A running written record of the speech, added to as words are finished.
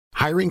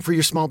Hiring for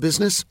your small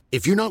business?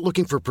 If you're not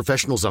looking for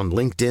professionals on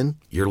LinkedIn,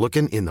 you're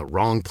looking in the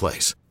wrong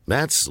place.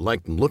 That's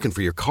like looking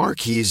for your car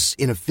keys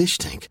in a fish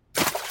tank.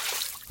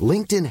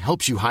 LinkedIn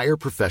helps you hire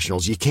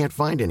professionals you can't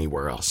find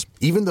anywhere else,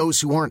 even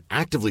those who aren't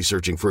actively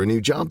searching for a new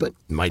job but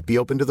might be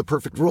open to the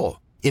perfect role.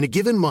 In a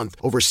given month,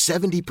 over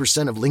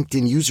 70% of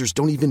LinkedIn users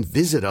don't even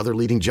visit other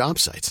leading job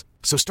sites.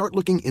 So start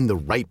looking in the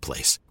right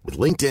place. With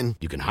LinkedIn,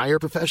 you can hire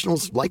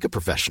professionals like a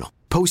professional.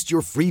 Post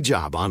your free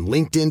job on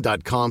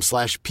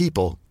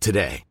linkedin.com/people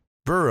today.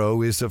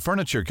 Burrow is a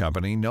furniture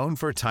company known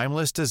for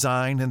timeless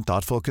design and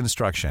thoughtful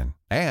construction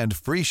and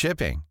free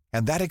shipping,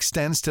 and that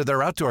extends to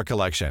their outdoor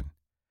collection.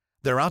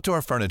 Their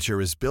outdoor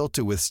furniture is built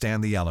to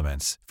withstand the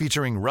elements,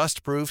 featuring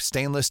rust-proof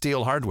stainless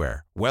steel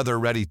hardware,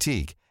 weather-ready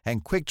teak,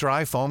 and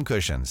quick-dry foam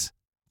cushions.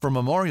 For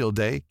Memorial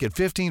Day, get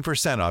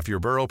 15% off your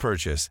Burrow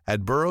purchase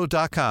at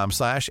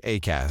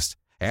burrow.com/ACAST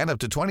and up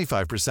to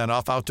 25%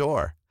 off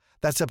outdoor.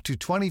 That's up to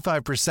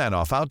 25%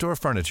 off outdoor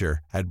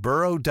furniture at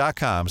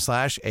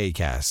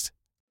burrow.com/ACAST.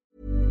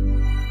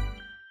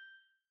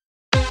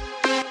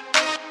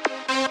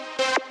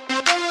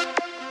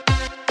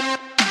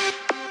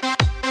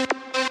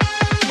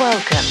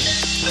 Welcome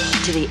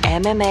to the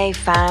MMA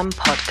Fan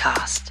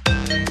Podcast.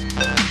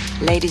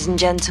 Ladies and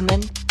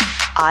gentlemen,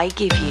 I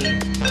give you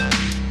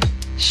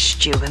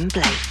Stu and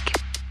Blake.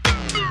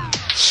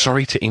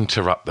 Sorry to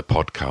interrupt the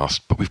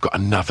podcast, but we've got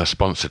another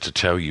sponsor to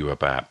tell you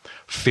about,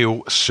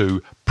 Feel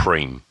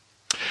Supreme.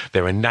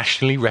 They're a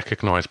nationally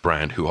recognised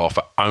brand who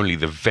offer only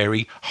the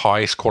very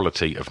highest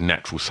quality of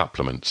natural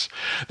supplements.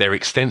 Their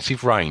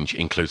extensive range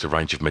includes a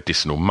range of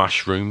medicinal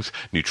mushrooms,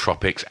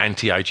 nootropics,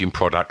 anti-aging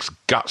products,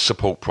 gut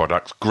support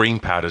products, green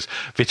powders,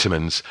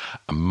 vitamins,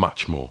 and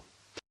much more.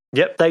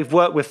 Yep, they've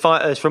worked with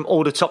fighters from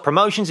all the top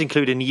promotions,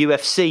 including the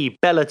UFC,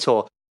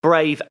 Bellator,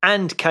 Brave,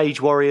 and Cage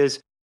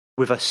Warriors,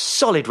 with a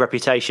solid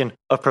reputation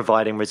of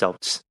providing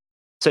results.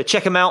 So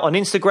check them out on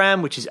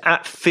Instagram, which is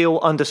at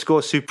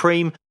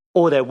feel_supreme,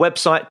 or their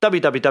website,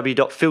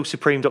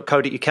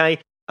 www.feelsupreme.co.uk,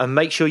 and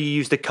make sure you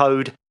use the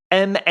code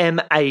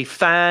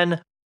MMAFAN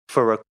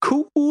for a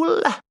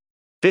cool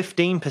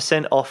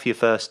 15% off your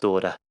first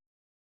order.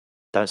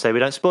 Don't say we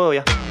don't spoil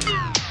you.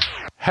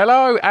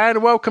 Hello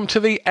and welcome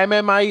to the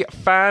MMA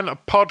Fan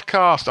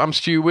Podcast. I'm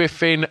Stu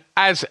Whiffin,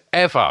 as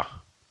ever.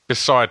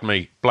 Beside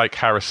me, Blake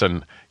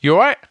Harrison. You all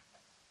right?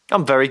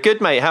 I'm very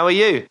good, mate. How are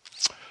you?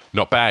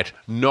 Not bad.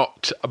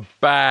 Not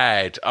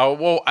bad. Oh,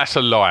 well, that's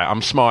a lie.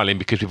 I'm smiling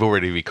because we've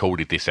already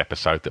recorded this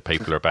episode that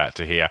people are about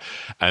to hear.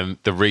 And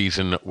the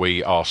reason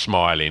we are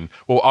smiling,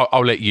 well,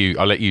 I'll let you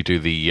do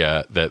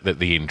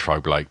the intro,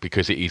 Blake,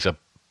 because it is a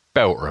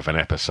belter of an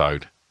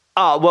episode.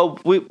 Oh, well,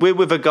 we're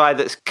with a guy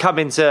that's come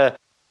into,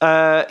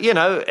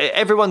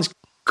 everyone's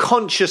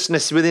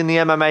consciousness within the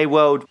MMA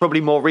world,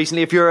 probably more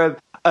recently. If you're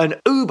an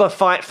Uber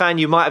fight fan,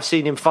 you might have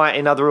seen him fight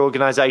in other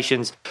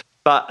organizations.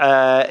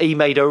 But he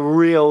made a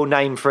real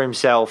name for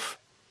himself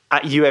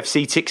at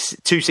UFC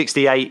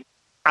 268,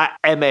 at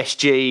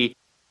MSG.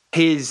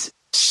 His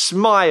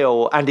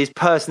smile and his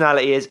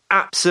personality is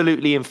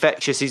absolutely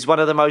infectious. He's one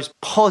of the most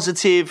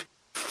positive,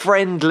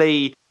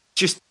 friendly,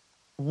 just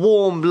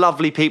warm,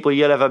 lovely people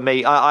you'll ever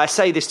meet. I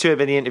say this to him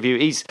in the interview.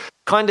 He's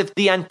kind of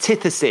the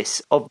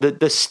antithesis of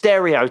the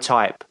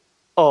stereotype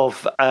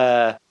of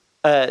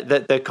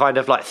the kind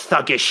of like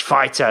thuggish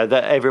fighter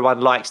that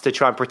everyone likes to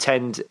try and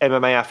pretend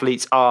MMA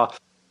athletes are.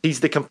 He's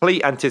the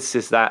complete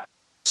antithesis of that.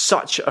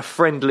 Such a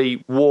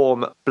friendly,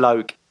 warm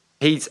bloke.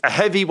 He's a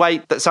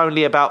heavyweight that's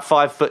only about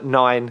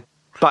 5'9",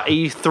 but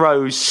he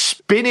throws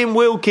spinning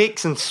wheel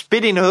kicks and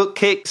spinning hook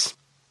kicks,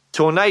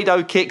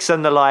 tornado kicks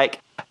and the like,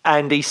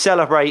 and he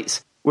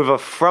celebrates with a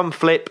front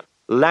flip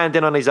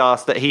landing on his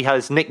ass that he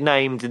has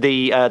nicknamed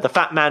the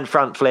Fat Man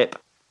Front Flip,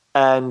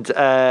 and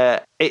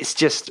it's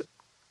just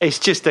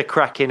a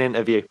cracking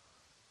interview.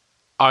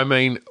 I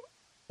mean,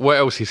 what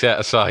else is there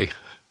to say?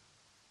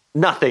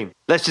 Nothing.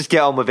 Let's just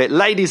get on with it.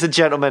 Ladies and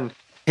gentlemen,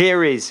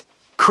 here is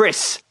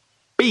Chris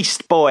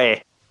Beast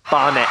Boy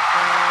Barnett.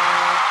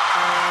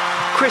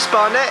 Chris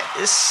Barnett,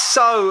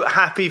 so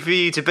happy for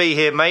you to be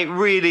here, mate.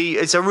 Really,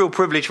 it's a real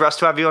privilege for us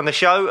to have you on the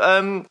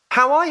show.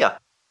 How are you?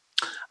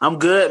 I'm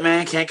good,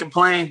 man. Can't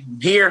complain.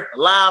 I'm here,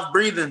 alive,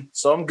 breathing,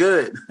 so I'm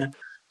good.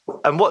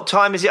 And what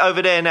time is it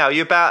over there now?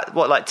 You about,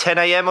 like 10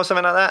 a.m. or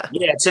something like that?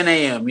 Yeah, 10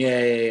 a.m.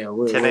 Yeah.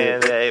 We're 10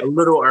 a.m. A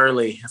little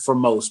early for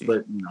most,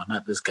 but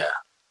not this guy.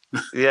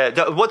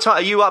 Yeah. What time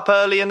are you up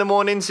early in the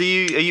mornings? Are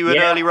you an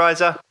early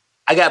riser?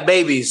 I got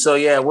babies, so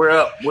yeah, we're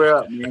up,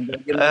 man.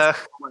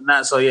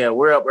 Not so yeah,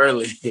 we're up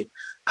early.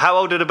 How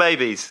old are the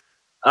babies?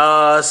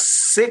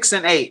 6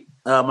 and 8.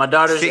 My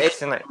daughter's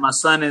 6 8. and 8. My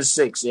son is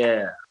 6.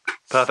 Yeah.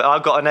 Perfect.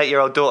 I've got an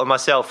 8-year-old daughter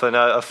myself and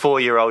a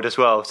 4-year-old as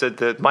well. So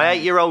my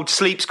 8-year-old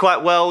sleeps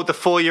quite well. The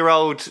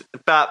 4-year-old,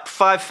 about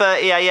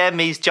 5:30 a.m.,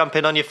 he's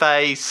jumping on your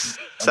face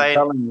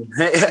saying,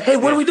 hey,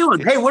 what are we doing?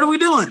 Hey, what are we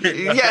doing?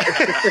 Yeah.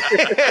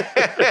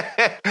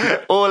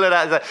 All of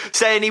that.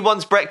 Saying he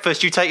wants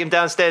breakfast, you take him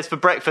downstairs for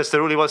breakfast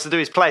and all he wants to do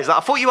is play. He's like,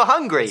 I thought you were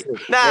hungry.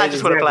 Nah, I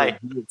just want to play.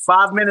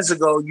 5 minutes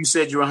ago, you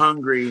said you were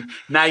hungry.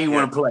 Now you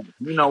want to play.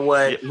 You know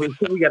what? Yeah.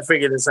 We got to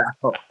figure this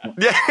out.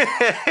 Yeah,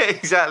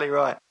 exactly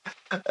right.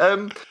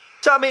 So,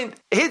 I mean,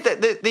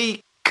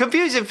 the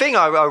confusing thing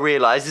I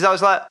realised is I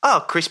was like,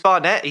 oh, Chris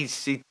Barnett,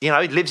 he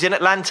lives in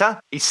Atlanta.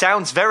 He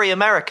sounds very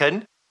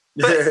American.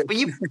 But were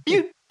you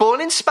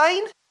born in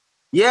Spain?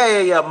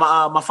 Yeah.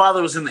 My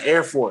father was in the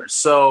Air Force,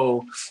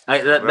 so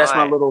that's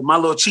my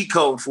little cheat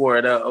code for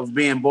it of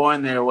being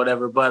born there or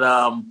whatever. But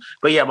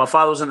yeah, my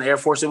father was in the Air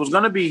Force. It was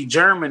going to be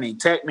Germany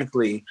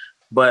technically,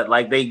 but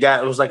like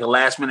it was like a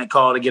last minute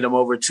call to get him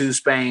over to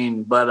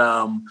Spain. But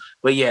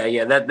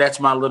yeah, that's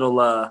my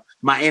little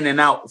my in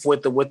and out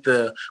with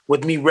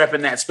me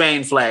repping that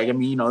Spain flag. I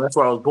mean, that's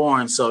where I was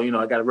born, so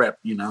I got to rep.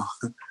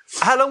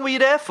 How long were you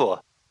there for?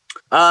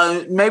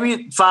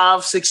 Maybe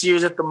 5-6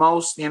 years at the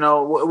most. It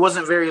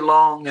wasn't very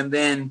long. And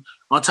then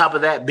on top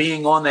of that,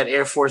 being on that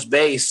Air Force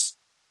base,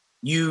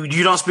 you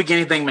don't speak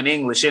anything but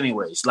English,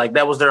 anyways. Like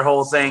that was their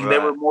whole thing.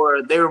 Right.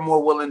 They were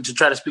more willing to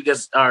try to speak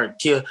us try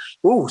to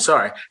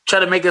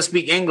make us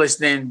speak English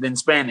than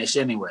Spanish,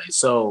 anyway.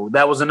 So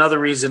that was another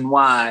reason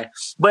why.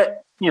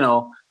 But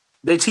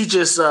they teach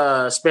us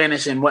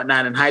Spanish and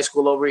whatnot in high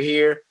school over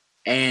here.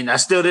 And I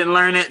still didn't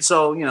learn it,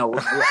 so throw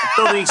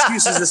the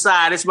excuses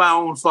aside. It's my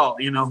own fault,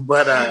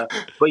 But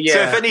yeah.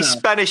 So if any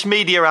Spanish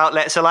media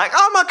outlets are like,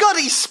 "Oh my God,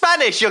 he's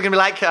Spanish," you're gonna be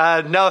like,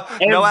 "No,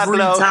 no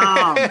hablo." Every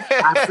time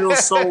I feel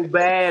so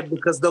bad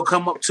because they'll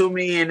come up to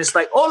me and it's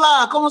like,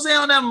 "Hola, cómo se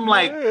llama?" I'm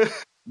like,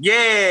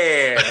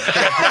 "Yeah."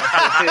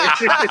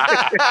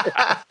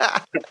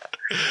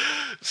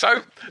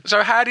 So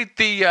how did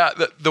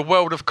the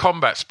world of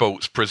combat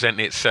sports present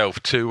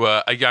itself to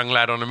a young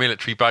lad on a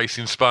military base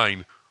in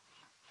Spain?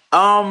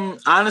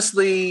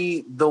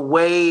 Honestly, the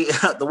way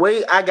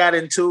I got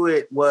into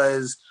it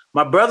was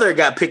my brother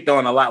got picked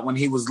on a lot when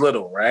he was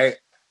little, right?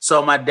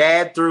 So my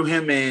dad threw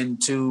him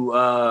into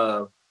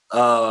I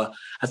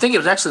think it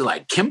was actually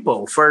like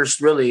Kempo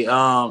first, really.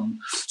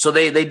 So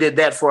they did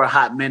that for a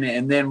hot minute,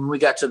 and then when we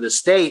got to the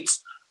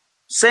States,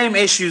 same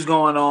issues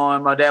going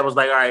on. My dad was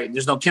like, "All right,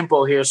 there's no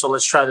Kempo here, so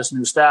let's try this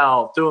new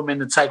style." Threw him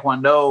into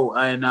Taekwondo,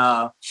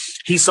 and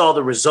he saw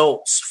the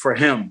results for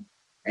him.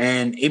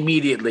 And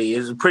immediately, it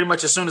was pretty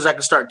much as soon as I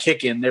could start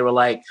kicking, they were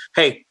like,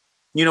 "Hey,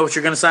 you know what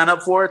you're going to sign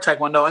up for?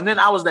 Taekwondo." And then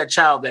I was that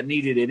child that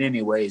needed it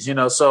anyways,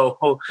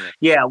 So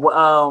yeah,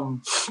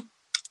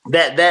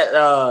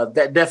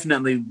 that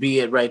definitely be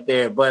it right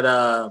there.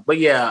 But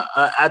yeah,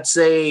 I'd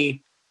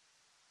say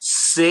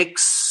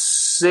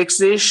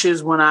six-ish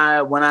is when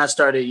I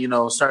started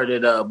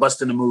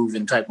busting a move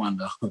in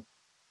Taekwondo.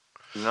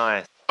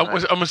 Nice.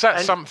 And was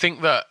that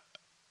something that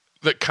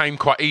came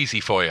quite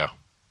easy for you?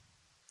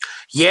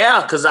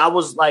 Yeah, because I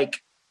was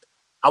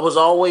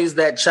always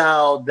that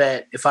child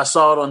that if I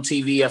saw it on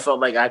TV, I felt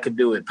like I could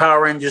do it.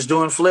 Power Rangers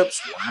doing flips,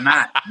 why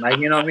not? Like,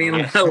 you know what I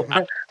mean?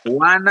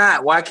 Why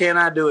not? Why can't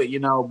I do it?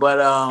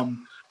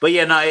 But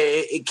yeah, no,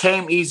 it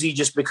came easy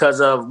just because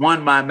of,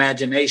 one, my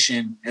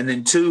imagination, and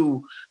then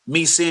two,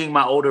 me seeing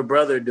my older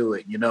brother do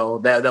it.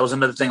 That was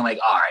another thing. Like,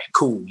 all right,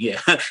 cool,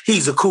 yeah,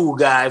 he's a cool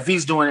guy. If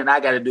he's doing it,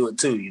 I got to do it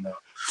too.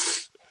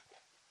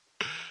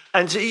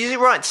 And is it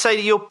right to say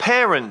that your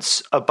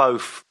parents are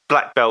both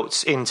black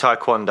belts in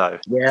Taekwondo?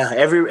 Yeah,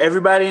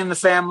 everybody in the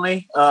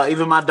family,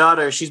 even my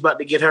daughter, she's about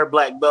to get her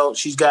black belt.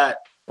 She's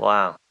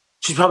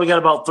probably got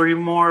about 3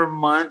 more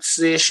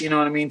months-ish,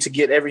 to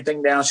get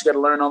everything down. She got to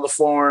learn all the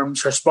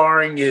forms. Her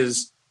sparring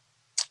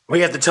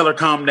we have to tell her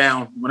calm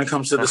down when it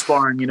comes to the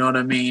sparring, you know what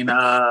I mean?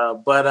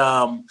 But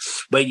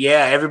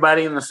yeah,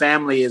 everybody in the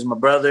family is my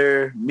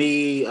brother,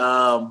 me.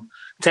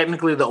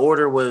 Technically, the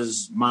order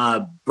was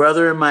my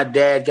brother and my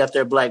dad got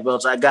their black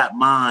belts. I got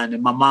mine,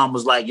 and my mom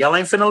was like, "Y'all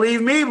ain't finna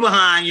leave me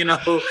behind,"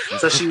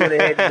 So she went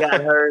ahead and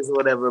got hers or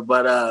whatever.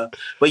 But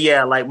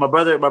yeah, like my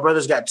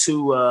brother's got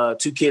two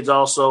kids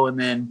also, and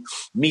then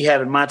me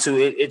having my two.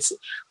 It's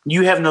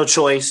you have no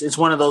choice. It's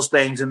one of those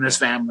things in this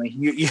family.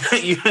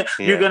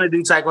 You're gonna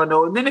do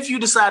Taekwondo, and then if you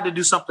decide to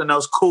do something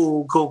else,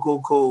 cool.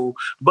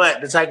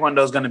 But the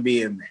Taekwondo is gonna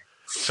be in there.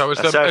 So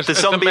the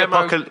zombie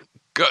apocalypse.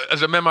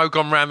 Has a memo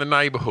gone around the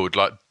neighborhood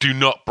like, do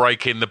not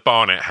break in the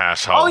Barnett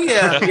household? Oh,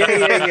 yeah.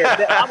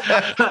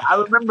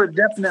 I remember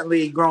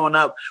definitely growing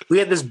up, we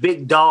had this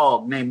big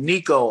dog named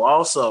Nico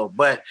also,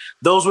 but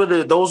those were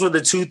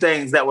the two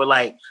things that were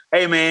like,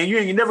 hey, man,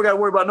 you never got to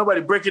worry about nobody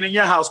breaking in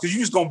your house because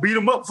you're just going to beat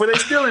them up before they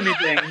steal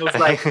anything. And it was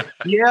like,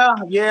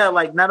 yeah.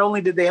 Like, not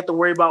only did they have to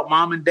worry about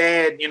mom and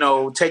dad,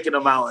 taking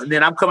them out, and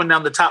then I'm coming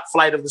down the top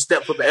flight of the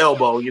steps with the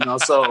elbow,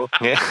 so,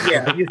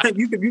 yeah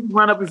you can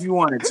run up if you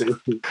wanted to.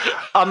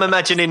 I'm imagining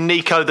imagining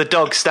Nico the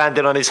dog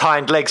standing on his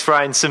hind legs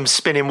throwing some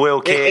spinning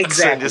wheel kicks.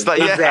 Exactly. Just like,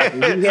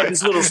 Exactly. He had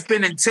this little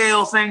spinning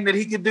tail thing that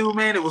he could do,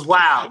 man. It was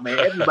wild, man.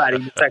 Everybody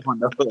in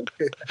Taekwondo.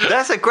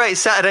 That's a great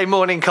Saturday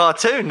morning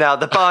cartoon now,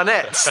 the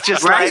Barnetts.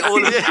 Just right? Like all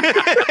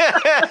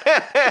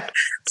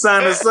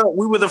Sign us up.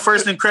 We were the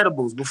first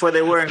Incredibles before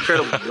they were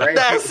Incredibles, right?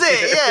 That's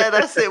it. Yeah,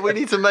 that's it. We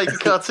need to make a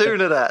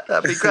cartoon of that.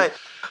 That'd be great.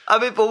 I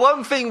mean, but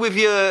one thing with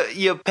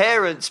your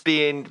parents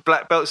being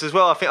black belts as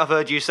well, I think I've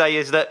heard you say,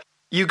 is that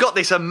you got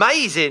this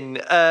amazing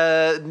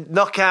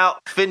knockout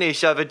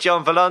finish over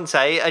John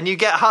Volante, and you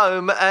get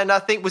home, and I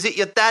think, was it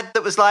your dad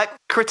that was like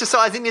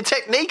criticising your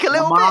technique a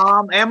little bit? My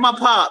mom and my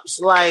pops,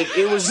 like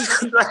it was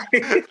just like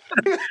forget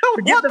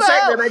the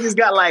fact that I just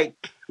got like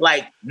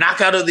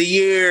knockout of the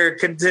year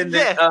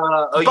contendant, at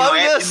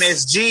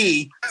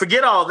MSG.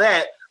 Forget all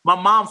that. My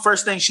mom,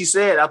 first thing she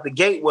said out the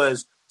gate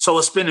was, "So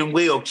a spinning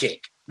wheel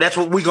kick. That's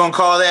what we're gonna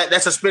call that.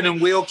 That's a spinning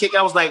wheel kick."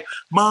 I was like,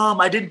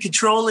 "Mom, I didn't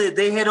control it.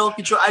 They had all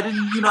control. I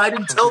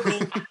didn't tell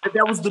them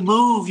that was the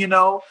move,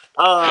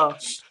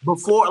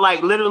 Before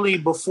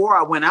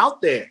I went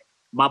out there,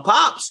 my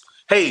pops,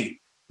 hey,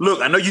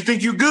 look, I know you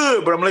think you're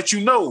good, but I'm gonna let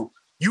you know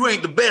you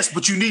ain't the best,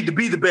 but you need to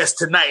be the best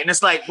tonight. And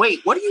it's like,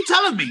 wait, what are you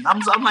telling me? I'm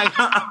like,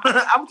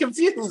 I'm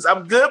confused.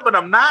 I'm good, but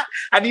I'm not.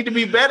 I need to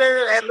be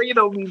better.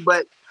 And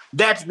but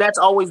that's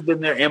always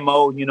been their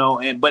MO,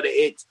 but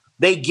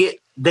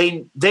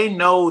they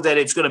know that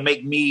it's going to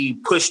make me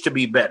push to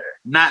be better.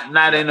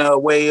 Not in a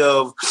way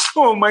of,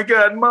 oh my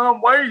God, Mom,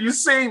 why are you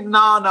saying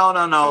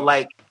no.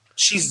 Like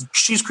she's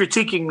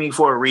critiquing me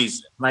for a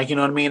reason. Like, you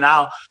know what I mean?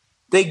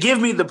 They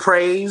give me the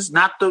praise,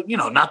 not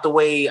the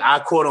way I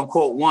quote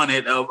unquote want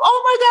it of,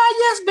 oh my God,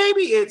 yes,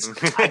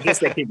 baby. I guess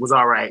that kick was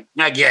all right.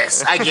 I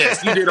guess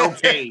you did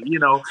okay,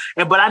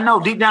 but I know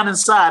deep down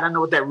inside, I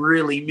know what that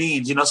really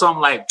means, so I'm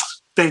like,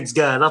 thanks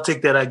God, I'll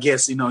take that, I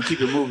guess, and keep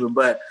it moving.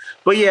 But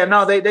yeah,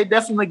 no, they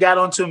definitely got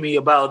onto me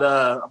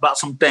about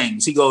some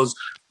things. He goes,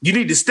 you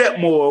need to step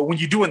more when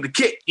you're doing the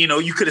kick.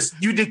 You could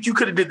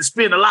have did the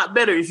spin a lot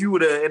better if you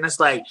would have. And it's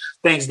like,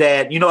 thanks,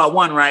 Dad. I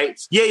won,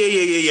 right?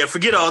 Yeah.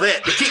 Forget all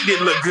that. The kick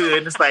didn't look good.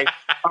 And it's like,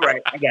 all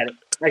right, I got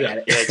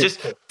it. Yeah, just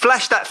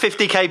flash that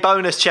 50K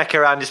bonus check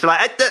around. Just be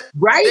like,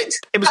 right?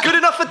 It was good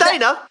enough for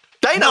Dana.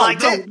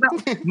 Liked it.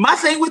 No. My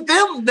thing with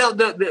them,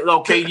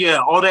 okay, yeah,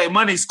 all that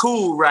money's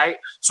cool, right?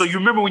 So you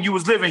remember when you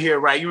was living here,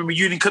 right? You remember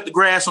you didn't cut the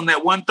grass on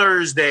that one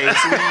Thursday.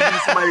 So when you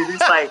need somebody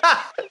that's like,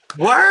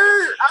 word?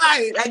 All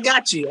right, I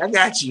got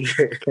you.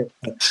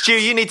 Stu,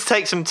 you need to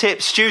take some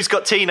tips. Stu's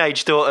got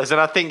teenage daughters, and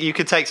I think you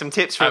could take some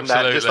tips from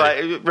Absolutely.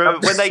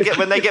 that. Just like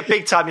when they get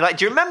big time, you're like,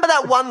 do you remember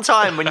that one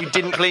time when you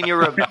didn't clean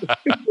your room?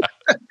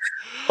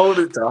 Hold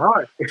it to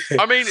heart.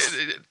 I mean,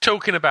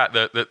 talking about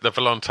the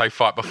Volante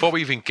fight, before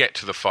we even get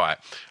to the fight,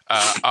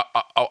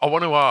 I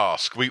want to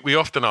ask, we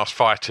often ask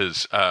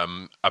fighters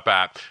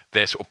about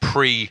their sort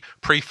of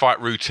pre-fight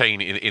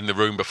routine in the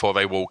room before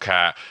they walk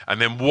out, and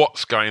then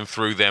what's going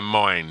through their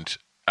mind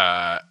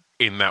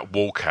in that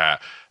walkout.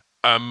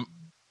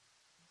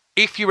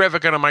 If you're ever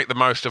going to make the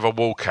most of a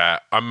walkout,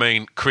 I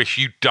mean, Chris,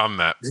 you've done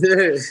that.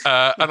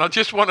 And I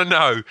just want to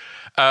know,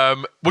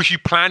 was you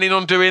planning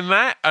on doing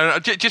that?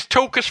 Just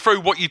talk us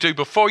through what you do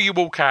before you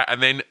walk out,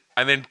 and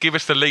then give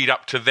us the lead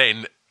up to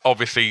then,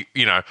 obviously,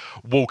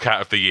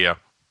 walkout of the year.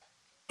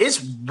 It's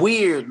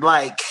weird,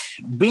 like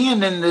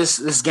being in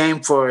this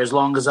game for as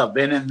long as I've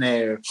been in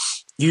there,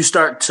 you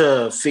start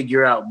to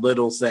figure out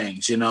little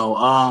things,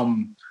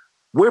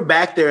 We're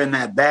back there in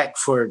that back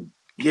for,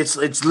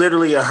 it's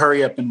literally a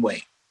hurry up and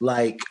wait.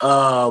 Like,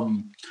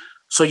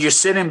 so you're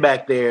sitting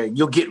back there,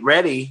 you'll get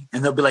ready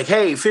and they'll be like,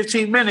 hey,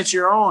 15 minutes,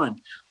 you're on.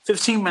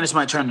 15 minutes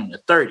might turn into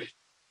 30.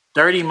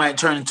 30 might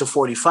turn into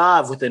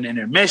 45 with an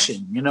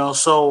intermission,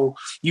 So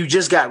you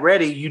just got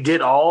ready. You did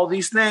all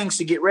these things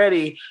to get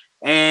ready.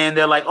 And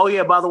they're like, oh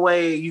yeah, by the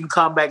way, you can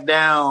calm back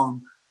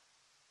down.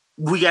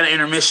 We got an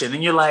intermission.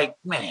 And you're like,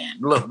 man,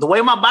 look, the way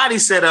my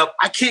body's set up,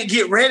 I can't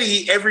get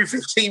ready every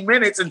 15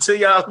 minutes until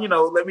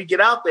y'all, let me get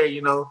out there,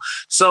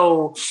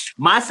 So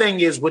my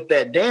thing is with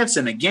that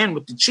dancing, again,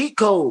 with the cheat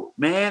code,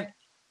 man,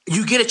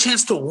 you get a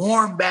chance to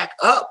warm back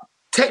up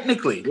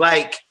technically.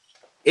 Like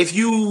if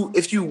you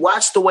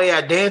watch the way I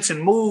dance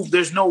and move,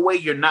 there's no way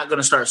you're not going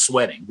to start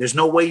sweating. There's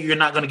no way you're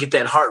not going to get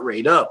that heart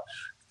rate up.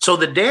 So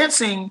the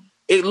dancing,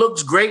 it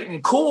looks great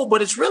and cool,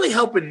 but it's really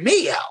helping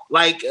me out.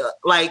 Like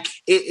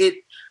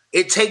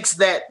it takes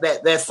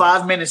that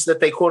 5 minutes that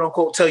they quote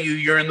unquote tell you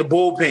you're in the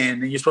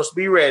bullpen and you're supposed to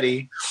be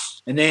ready.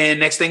 And then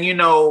next thing you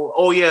know,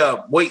 oh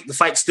yeah, wait, the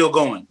fight's still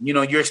going.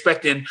 You're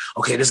expecting,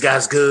 okay, this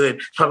guy's good.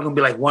 It's probably gonna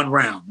be like one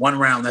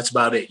round. That's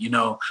about it.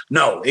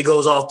 No, it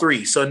goes all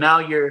three. So now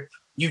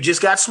you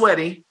just got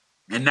sweaty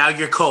and now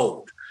you're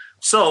cold.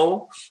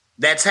 So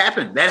that's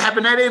happened. That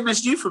happened at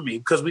MSG for me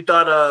because we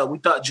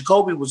thought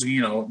Jacoby was,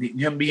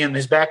 him being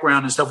his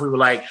background and stuff. We were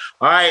like,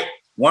 all right,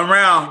 one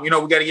round, we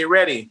got to get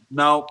ready.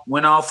 No,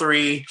 went all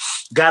three,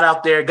 got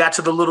out there, got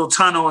to the little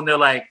tunnel, and they're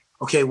like,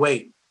 okay,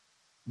 wait,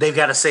 they've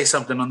got to say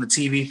something on the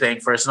TV thing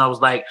first. And I was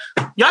like,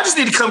 y'all just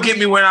need to come get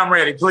me when I'm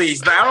ready,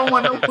 please. I don't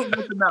want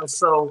nothing else.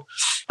 So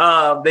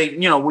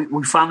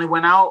we finally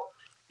went out.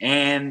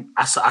 And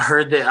I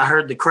heard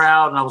the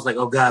crowd, and I was like,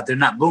 oh God, they're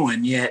not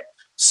booing yet.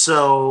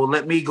 So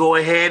let me go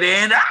ahead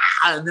and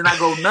then I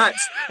go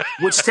nuts,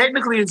 which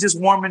technically is just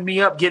warming me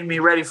up, getting me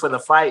ready for the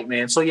fight,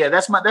 man. So yeah,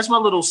 that's my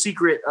little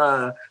secret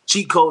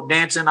cheat code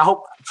dancing. I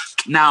hope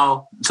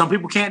now some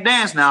people can't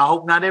dance now. I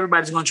hope not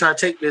everybody's going to try to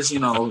take this. I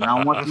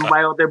don't want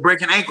nobody out there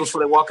breaking ankles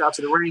before they walk out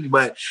to the ring.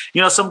 But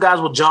some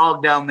guys will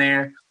jog down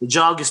there. The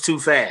jog is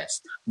too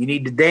fast. You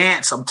need to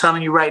dance. I'm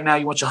telling you right now.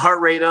 You want your heart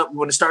rate up. You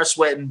want to start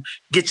sweating.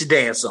 Get your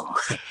dance on.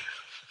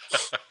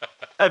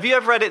 Have you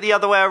ever had it the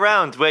other way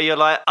around where you're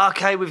like,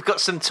 okay, we've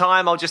got some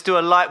time, I'll just do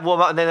a light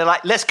warm up, and then they're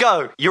like, let's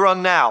go, you're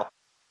on now?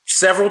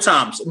 Several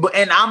times.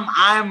 And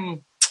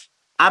I'm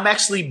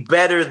actually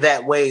better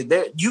that way.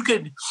 There you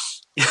could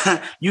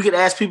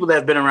ask people that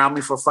have been around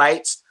me for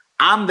fights.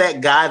 I'm that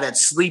guy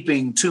that's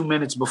sleeping 2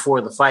 minutes before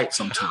the fight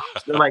sometimes.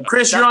 They're like,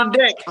 Chris, you're on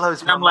deck. And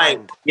I'm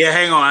like, yeah,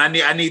 hang on.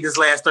 I need this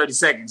last 30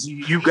 seconds.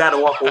 You got to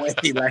walk away.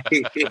 Like,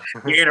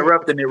 you're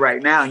interrupting it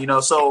right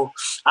now, So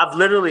I've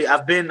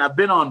been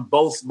on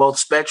both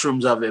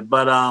spectrums of it.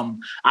 But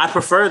I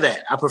prefer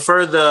that. I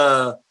prefer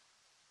the,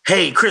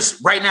 hey,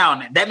 Chris, right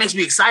now. That makes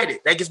me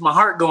excited. That gets my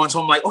heart going.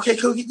 So I'm like, okay,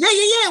 cool.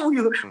 Yeah.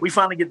 We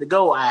finally get to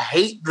go. I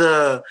hate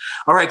all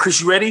right, Chris,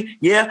 you ready?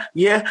 Yeah.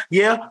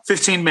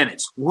 15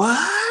 minutes.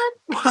 What?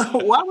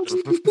 Why would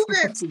you do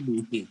that to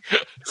me?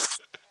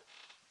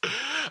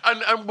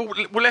 And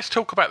well, let's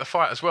talk about the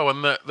fight as well.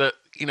 And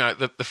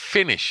the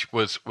finish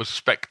was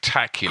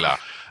spectacular.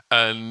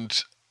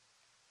 And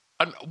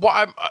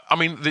what I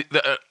mean,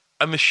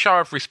 the show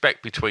of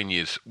respect between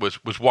you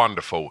was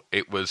wonderful.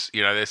 It was,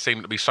 there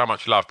seemed to be so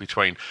much love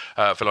between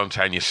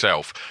Volante and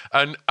yourself.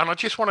 And I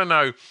just want to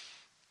know,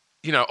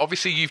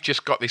 obviously you've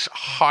just got this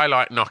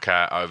highlight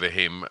knockout over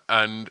him.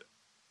 And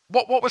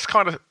what was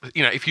kind of,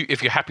 if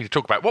you're happy to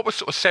talk about, what was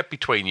sort of said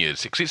between you?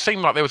 Because it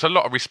seemed like there was a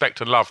lot of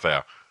respect and love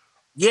there.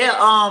 Yeah,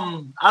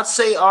 I'd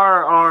say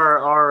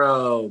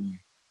our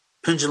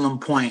pendulum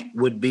point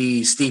would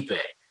be Stipe.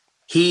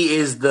 He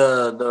is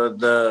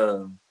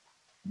the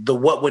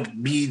what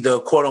would be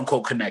the quote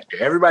unquote connector.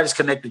 Everybody's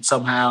connected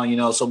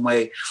somehow, some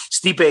way.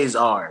 Stipe is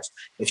ours.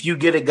 If you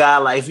get a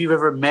guy if you've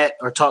ever met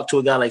or talked to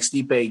a guy like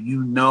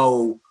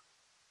Stipe,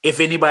 if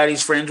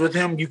anybody's friends with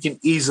him, you can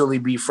easily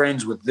be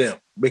friends with them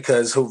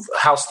because of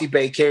how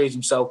Stipe carries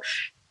himself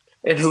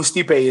and who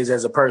Stipe is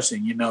as a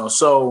person,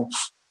 So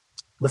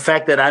the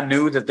fact that I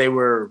knew that they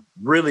were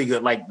really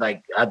good,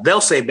 like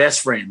they'll say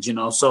best friends,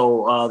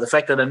 So the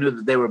fact that I knew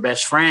that they were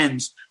best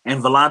friends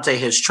and Volante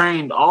has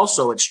trained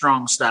also at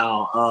Strong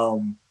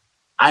Style,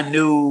 I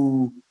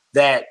knew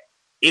that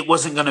it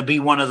wasn't going to be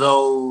one of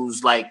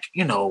those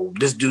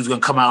this dude's going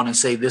to come out and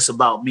say this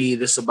about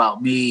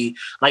me.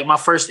 Like my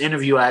first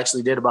interview I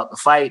actually did about the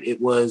fight,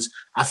 it was,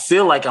 I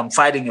feel like I'm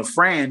fighting a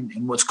friend.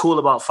 And what's cool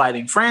about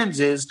fighting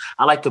friends is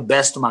I like the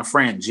best of my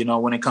friends,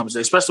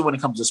 especially when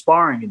it comes to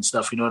sparring and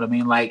stuff, you know what I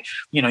mean? Like,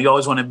 you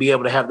always want to be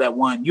able to have that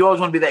one. You always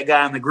want to be that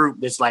guy in the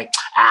group that's like,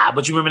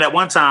 but you remember that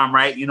one time,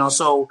 right?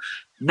 So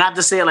not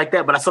to say it like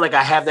that, but I feel like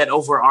I have that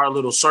over our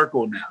little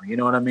circle now. You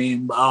know what I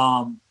mean?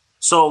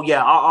 So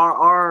yeah,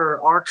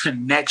 our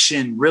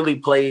connection really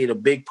played a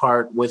big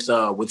part with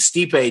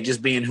Stipe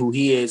just being who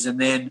he is, and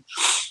then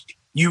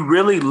you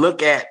really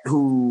look at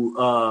who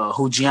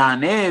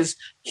Gian is.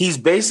 He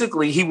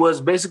was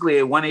basically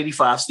a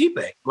 185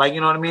 Stipe, like, you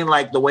know what I mean,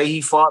 like the way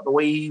he fought, the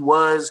way he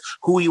was,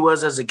 who he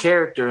was as a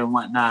character and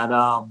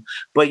whatnot.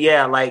 But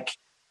yeah, like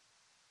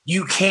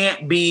you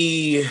can't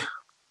be.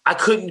 I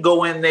couldn't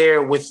go in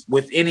there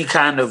with any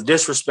kind of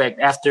disrespect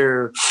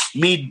after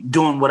me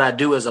doing what I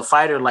do as a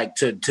fighter, like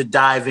to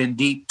dive in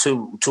deep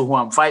to who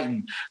I'm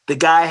fighting. The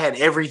guy had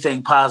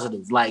everything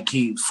positive. Like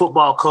he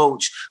football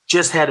coach,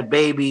 just had a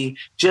baby,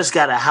 just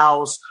got a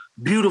house,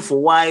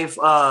 beautiful wife,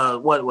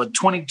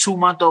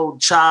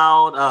 22-month-old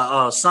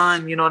child,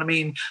 son, you know what I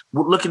mean?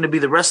 Looking to be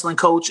the wrestling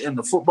coach and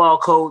the football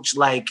coach,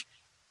 like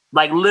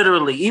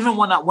literally, even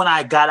when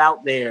I got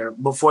out there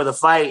before the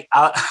fight,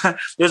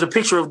 there's a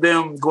picture of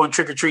them going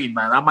trick or treating.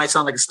 Man, I might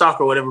sound like a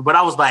stalker or whatever, but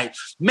I was like,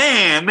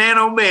 man,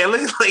 oh man,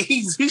 look, like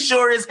he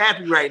sure is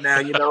happy right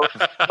now,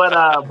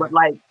 But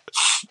like,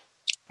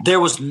 there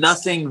was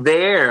nothing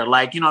there.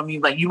 Like, you know what I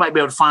mean? Like, you might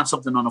be able to find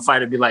something on a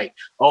fighter, be like,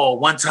 oh,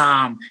 one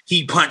time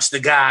he punched the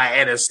guy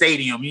at a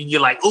stadium, and you're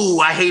like, oh,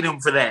 I hate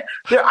him for that.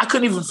 I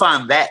couldn't even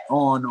find that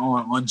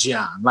on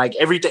Gian. Like,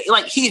 everything,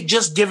 like he had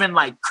just given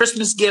like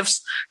Christmas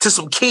gifts to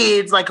some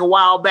kids like a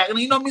while back, and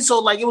you know what I mean. So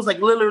like, it was like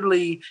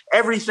literally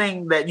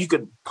everything that you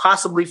could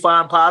possibly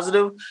find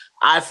positive,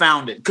 I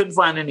found it. Couldn't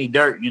find any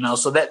dirt,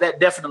 So that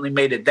definitely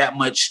made it that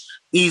much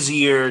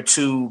easier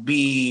to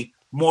be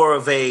more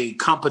of a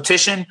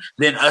competition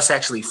than us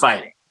actually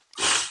fighting.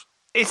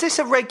 Is this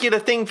a regular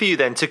thing for you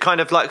then to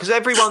kind of like, because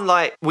everyone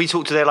like we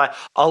talk to, they're like,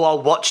 oh,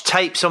 I'll watch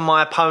tapes on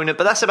my opponent,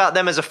 but that's about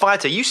them as a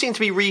fighter. You seem to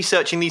be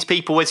researching these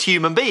people as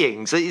human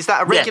beings. Is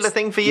that a regular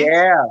thing for you?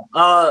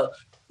 Yeah.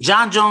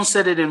 John Jones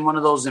said it in one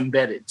of those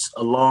embeddeds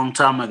a long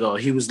time ago.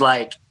 He was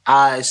like,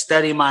 I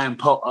study my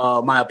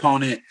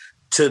opponent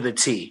to the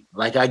T.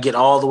 Like I get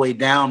all the way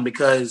down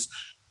because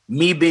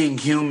me being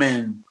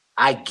human,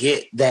 I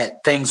get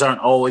that things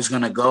aren't always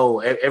going to go.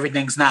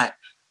 Everything's not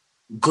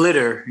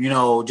glitter,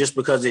 just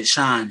because it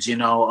shines,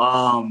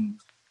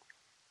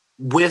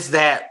 with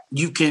that,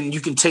 you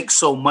can take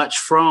so much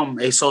from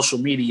a social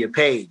media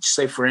page.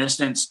 Say for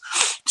instance,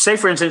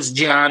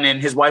 John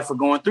and his wife were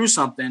going through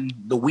something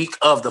the week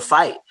of the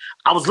fight.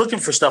 I was looking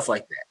for stuff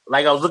like that.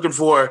 Like I was looking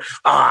for,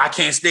 I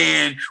can't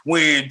stand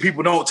when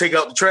people don't take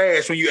out the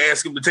trash when you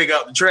ask them to take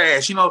out the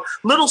trash,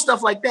 little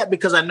stuff like that,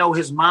 because I know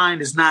his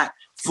mind is not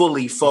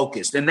fully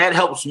focused, and that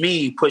helps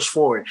me push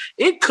forward.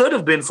 It could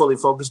have been fully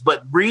focused,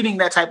 but reading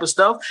that type of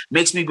stuff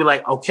makes me be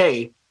like,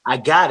 okay, I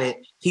got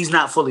it. He's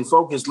not fully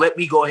focused. Let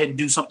me go ahead and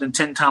do something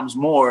 10 times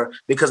more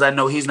because I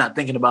know he's not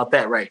thinking about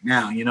that right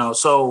now,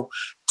 So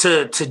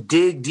to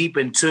dig deep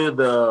into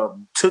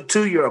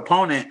to your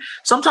opponent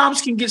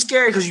sometimes can get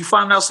scary because you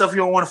find out stuff you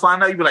don't want to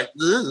find out. You be like,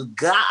 oh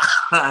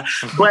God.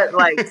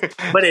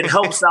 but it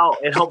helps out.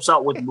 It helps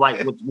out with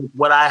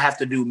what I have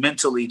to do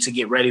mentally to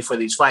get ready for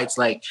these fights.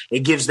 Like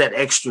it gives that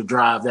extra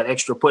drive, that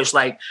extra push.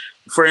 Like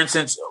for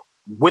instance,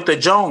 with the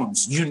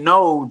Jones,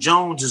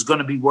 Jones is going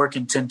to be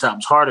working 10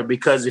 times harder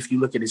because if you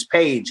look at his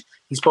page,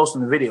 he's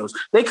posting the videos.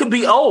 They could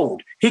be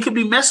old. He could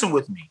be messing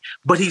with me,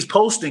 but he's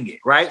posting it,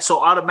 right? So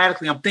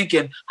automatically I'm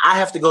thinking I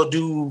have to go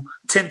do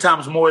 10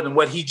 times more than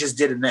what he just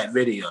did in that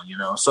video,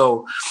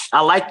 So I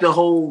like the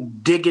whole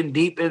digging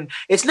deep, and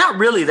it's not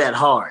really that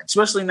hard,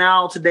 especially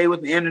now today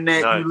with the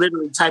internet. No. You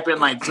literally type in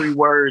like 3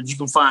 words. You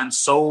can find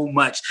so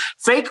much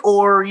fake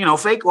or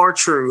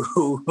true.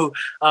 You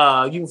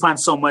can find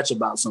so much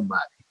about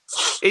somebody.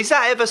 Is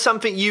that ever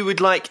something you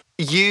would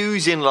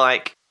use in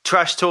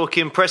trash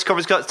talking press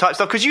conference type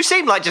stuff? Because you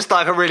seem like just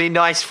a really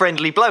nice,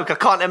 friendly bloke. I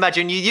can't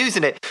imagine you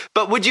using it.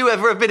 But would you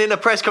ever have been in a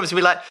press conference and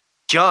be like,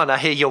 John, I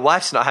hear your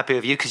wife's not happy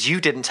with you because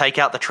you didn't take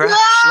out the trash.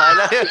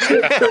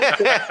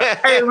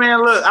 Hey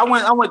man, look,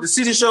 I went to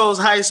city shows,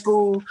 high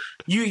school.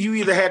 You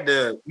either had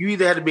to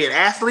be an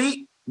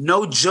athlete,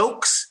 no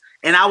jokes.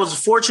 And I was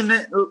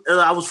fortunate.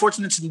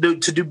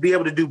 To be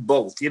able to do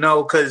both,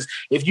 because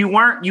if you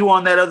weren't, you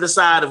on that other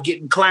side of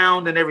getting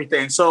clowned and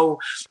everything. So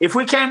if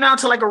we came down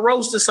to like a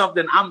roast or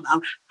something,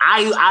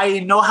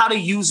 I know how to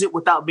use it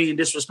without being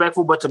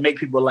disrespectful, but to make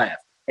people laugh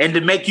and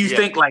to make you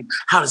think like,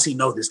 how does he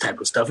know this type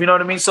of stuff? You know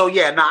what I mean? So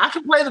yeah, I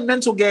can play the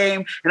mental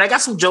game, and I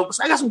got some jokes.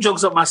 I got some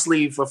jokes up my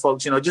sleeve for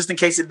folks, just in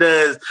case it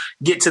does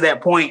get to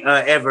that point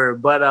ever.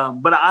 But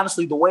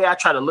honestly, the way I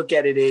try to look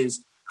at it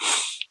is,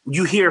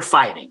 you hear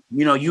fighting,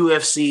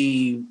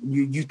 UFC,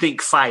 you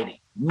think fighting.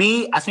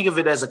 Me, I think of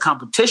it as a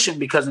competition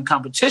because in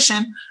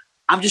competition,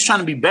 I'm just trying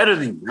to be better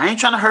than you. I ain't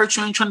trying to hurt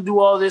you. I ain't trying to do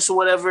all this or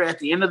whatever. At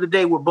the end of the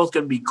day, we're both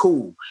going to be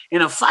cool.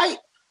 In a fight,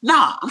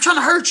 nah, I'm trying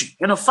to hurt you.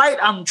 In a fight,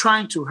 I'm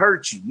trying to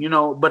hurt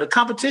you, but a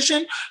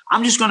competition,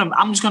 I'm just going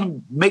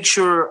to make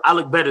sure I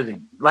look better than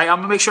you. Like, I'm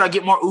going to make sure I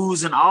get more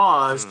oohs and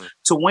ahs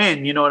to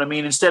win, you know what I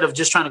mean? Instead of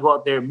just trying to go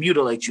out there and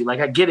mutilate you.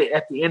 Like, I get it.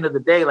 At the end of the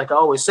day, like I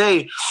always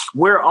say,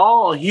 we're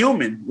all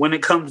human when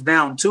it comes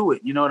down to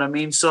it. You know what I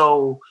mean?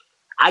 So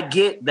I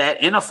get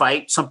that in a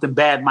fight, something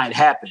bad might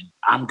happen.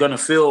 I'm going to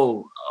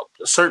feel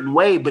a certain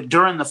way, but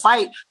during the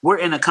fight, we're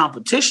in a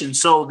competition.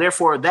 So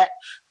therefore that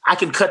I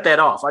can cut that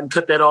off. I can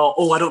cut that off.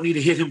 Oh, I don't need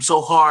to hit him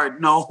so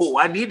hard. No,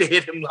 I need to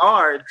hit him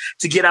hard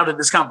to get out of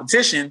this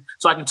competition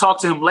so I can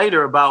talk to him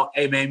later about,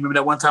 hey man, remember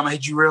that one time I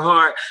hit you real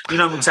hard?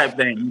 Type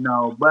thing,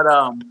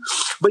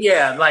 But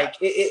yeah, like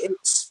it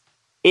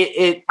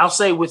I'll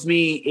say with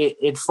me,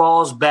 it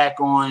falls back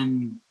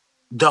on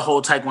the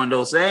whole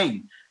Taekwondo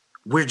thing.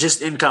 We're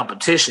just in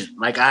competition.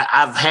 Like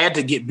I've had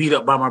to get beat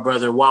up by my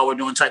brother while we're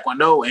doing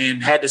Taekwondo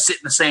and had to sit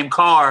in the same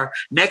car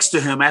next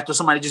to him after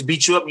somebody just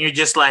beat you up and you're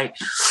just like,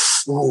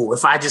 ooh,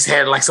 if I just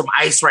had like some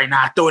ice right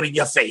now, I'd throw it in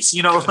your face,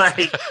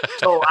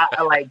 so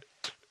I like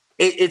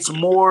it's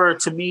more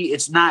to me,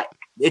 it's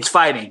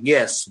fighting,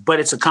 yes, but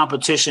it's a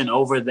competition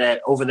over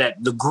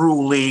the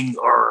grueling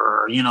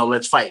or,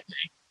 let's fight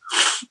thing.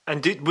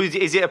 And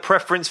is it a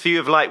preference for you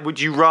of would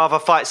you rather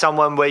fight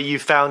someone where you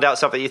found out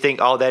something you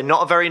think, oh, they're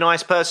not a very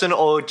nice person,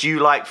 or do you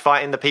like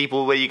fighting the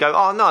people where you go,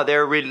 oh no,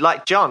 they're really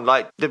like John,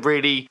 like the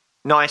really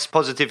nice,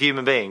 positive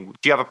human being?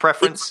 Do you have a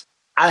preference?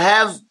 I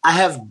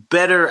have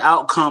better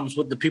outcomes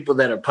with the people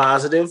that are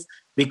positive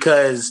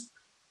because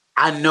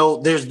I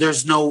know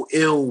there's no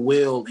ill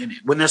will in it.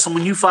 When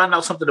you find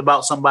out something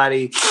about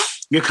somebody,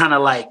 you're kind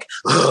of like,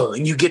 ugh,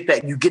 and you get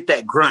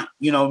that grunt,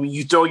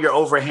 you throw your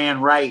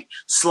overhand right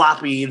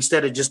sloppy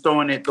instead of just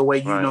throwing it the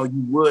way you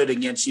would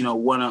against,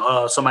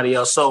 somebody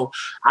else. So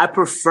I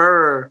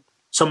prefer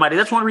somebody.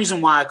 That's one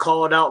reason why I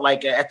called out,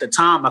 like at the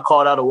time I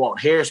called out a Walt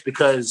Harris,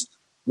 because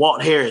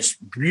Walt Harris,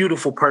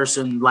 beautiful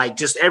person, like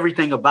just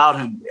everything about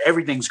him,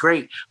 everything's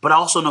great, but I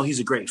also know he's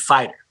a great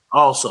fighter.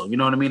 Also, you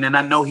know what I mean? And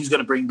I know he's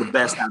going to bring the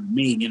best out of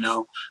me,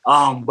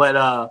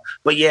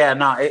 but yeah,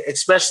 no,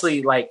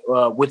 especially like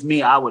with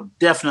me, I would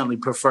definitely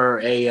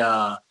prefer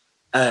a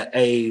I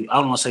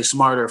don't want to say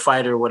smarter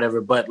fighter or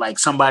whatever, but like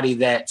somebody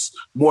that's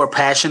more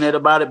passionate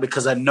about it,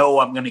 because I know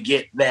I'm going to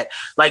get that,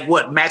 like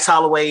what Max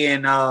Holloway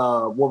and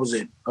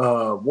Rodriguez,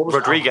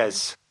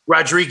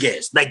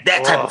 like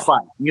that type of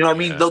fight. You know what I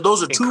mean?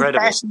 Those are two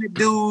passionate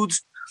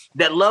dudes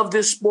that love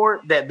this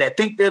sport, that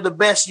think they're the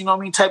best, you know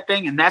what I mean, type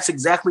thing. And that's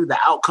exactly the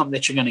outcome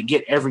that you're going to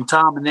get every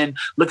time. And then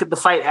look at the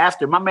fight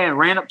after. My man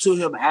ran up to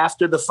him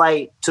after the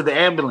fight to the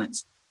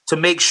ambulance to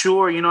make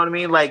sure, you know what I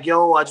mean? Like,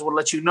 yo, I just want to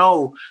let you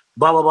know,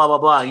 blah, blah, blah, blah,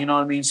 blah. You know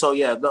what I mean? So,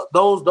 yeah,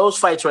 those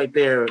fights right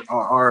there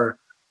are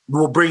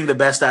will bring the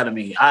best out of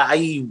me.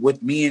 I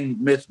with me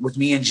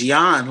and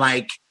Gian,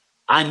 like,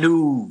 I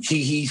knew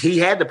he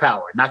had the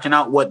power, knocking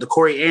out the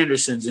Corey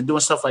Andersons and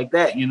doing stuff like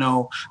that. You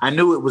know, I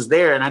knew it was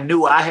there, and I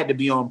knew I had to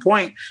be on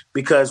point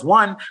because,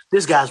 one,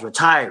 this guy's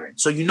retiring,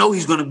 so you know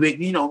he's going to be,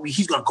 you know,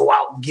 he's going to go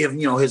out and give,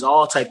 you know, his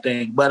all type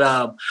thing. But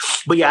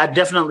yeah, I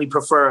definitely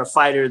prefer a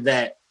fighter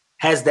that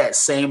has that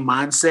same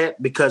mindset,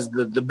 because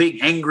the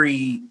big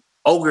angry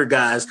ogre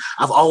guys,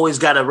 I've always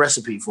got a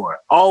recipe for it.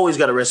 Always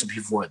got a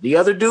recipe for it. The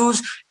other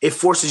dudes, it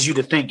forces you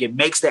to think. It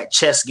makes that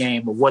chess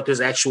game of what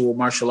this actual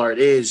martial art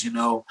is, you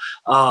know,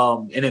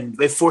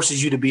 and it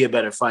forces you to be a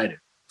better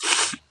fighter.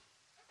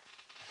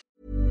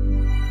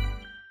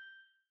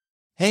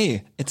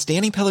 Hey, it's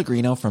Danny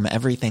Pellegrino from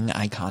Everything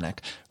Iconic.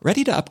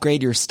 Ready to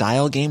upgrade your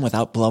style game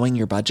without blowing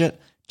your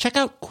budget? Check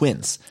out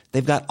Quince.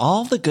 They've got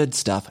all the good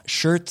stuff,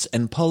 shirts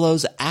and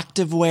polos,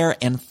 activewear,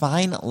 and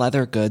fine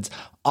leather goods,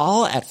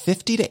 all at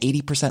 50 to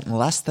 80%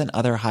 less than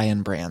other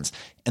high-end brands.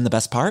 And the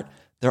best part?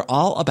 They're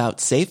all about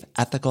safe,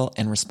 ethical,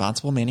 and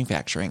responsible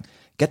manufacturing.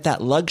 Get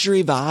that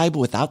luxury vibe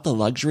without the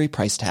luxury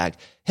price tag.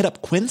 Hit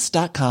up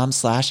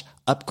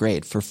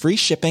quince.com/upgrade for free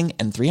shipping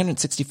and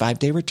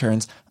 365-day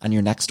returns on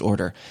your next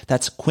order.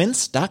 That's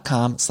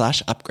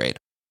quince.com/upgrade.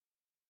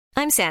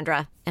 I'm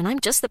Sandra, and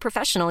I'm just the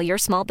professional your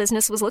small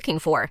business was looking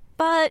for.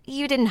 But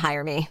you didn't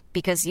hire me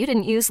because you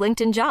didn't use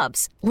LinkedIn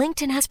Jobs.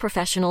 LinkedIn has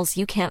professionals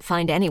you can't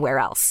find anywhere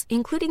else,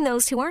 including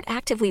those who aren't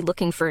actively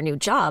looking for a new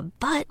job,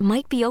 but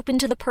might be open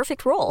to the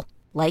perfect role,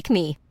 like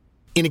me.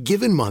 In a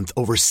given month,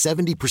 over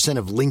 70%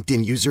 of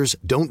LinkedIn users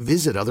don't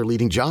visit other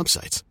leading job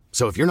sites.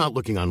 So if you're not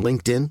looking on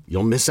LinkedIn,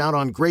 you'll miss out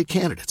on great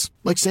candidates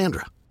like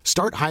Sandra.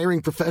 Start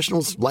hiring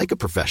professionals like a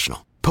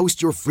professional.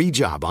 Post your free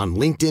job on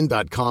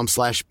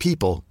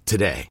linkedin.com/people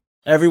today.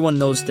 Everyone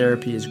knows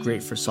therapy is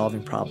great for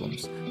solving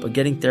problems, but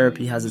getting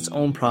therapy has its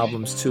own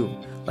problems too,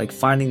 like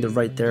finding the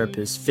right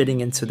therapist,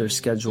 fitting into their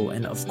schedule,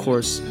 and of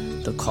course,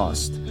 the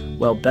cost.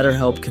 Well,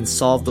 BetterHelp can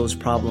solve those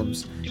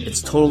problems.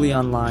 It's totally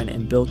online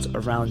and built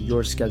around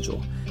your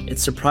schedule.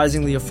 It's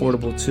surprisingly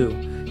affordable too.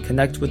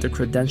 Connect with a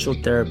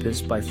credentialed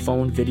therapist by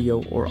phone,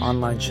 video, or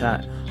online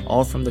chat,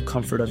 all from the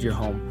comfort of your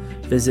home.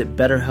 Visit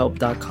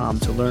BetterHelp.com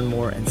to learn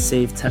more and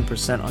save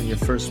 10% on your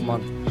first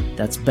month.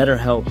 That's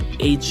BetterHelp,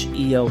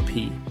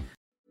 H-E-L-P.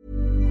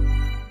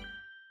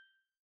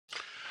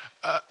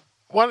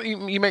 Well,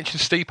 you mentioned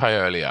Stipe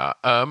earlier.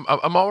 Am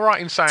I right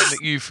in saying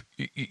that you've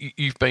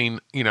been,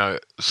 you know,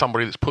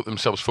 somebody that's put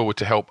themselves forward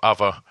to help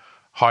other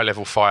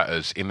high-level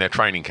fighters in their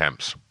training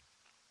camps?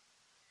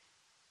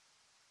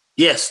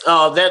 Yes,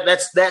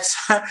 that's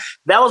that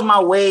was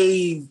my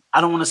way.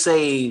 I don't want to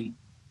say,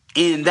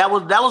 and that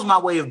was my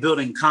way of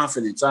building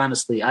confidence.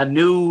 Honestly, I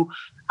knew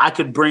I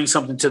could bring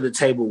something to the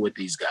table with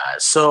these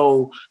guys.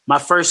 So my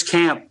first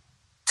camp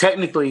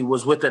technically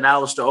was with an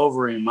Alistair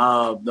Overeem.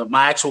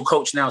 My actual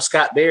coach now,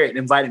 Scott Barrett,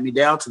 invited me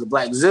down to the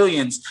Black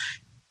Zillions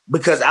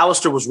because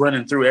Alistair was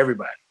running through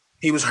everybody.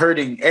 He was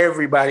hurting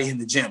everybody in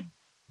the gym.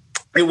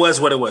 It was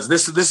what it was.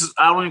 This is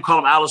I don't even call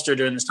him Alistair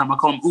during this time. I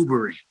call him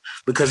Ubery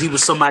because he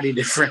was somebody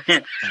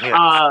different.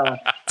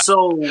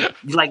 So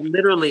like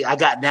literally I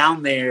got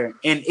down there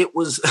and it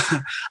was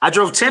I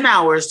drove 10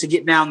 hours to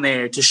get down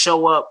there to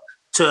show up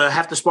to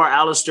have to spar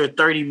Alistair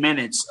 30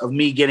 minutes of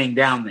me getting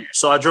down there.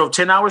 So I drove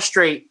 10 hours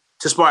straight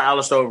to spar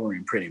Alistair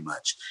Overeem pretty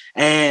much.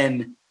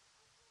 And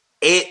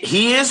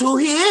he is who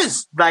he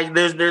is. Like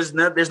there's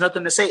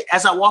nothing to say.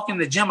 As I walk in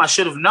the gym, I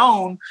should have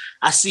known.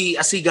 I see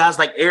guys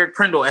like Eric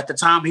Prindle. At the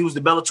time, he was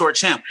the Bellator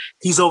champ.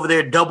 He's over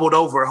there doubled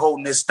over,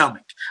 holding his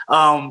stomach.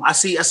 I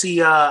see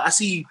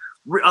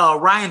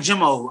Ryan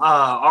Jimmo.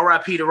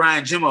 R.I.P. to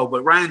Ryan Jimmo.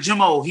 But Ryan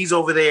Jimmo, he's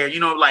over there,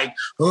 you know, like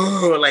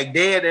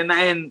dead. And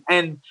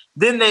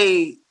then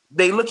they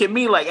look at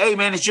me like, "Hey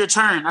man, it's your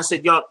turn." I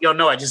said, "Y'all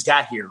know I just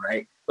got here,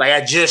 right? Like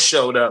I just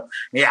showed up.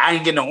 Yeah, I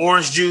didn't get no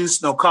orange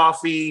juice, no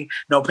coffee,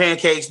 no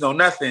pancakes, no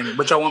nothing.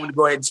 But y'all want me to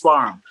go ahead and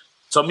spar him."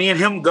 So me and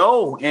him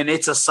go, and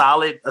it's a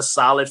solid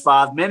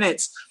 5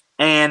 minutes.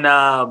 And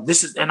I'm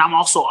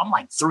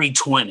like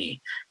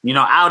 320, you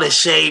know, out of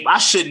shape. I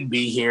shouldn't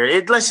be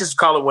here. Let's just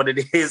call it what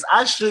it is.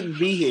 I shouldn't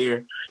be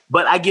here.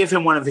 But I give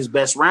him one of his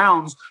best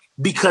rounds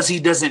because he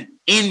doesn't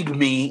end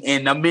me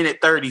in a minute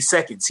 30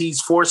 seconds.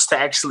 He's forced to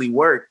actually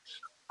work.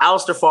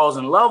 Alistair falls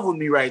in love with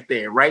me right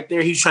there. Right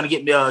there, he's trying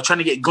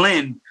to get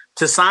Glenn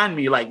to sign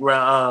me like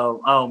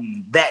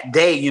that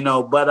day, you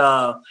know. But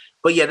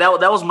yeah,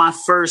 that was my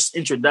first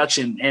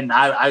introduction, and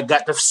I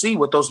got to see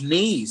what those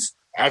knees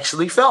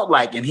actually felt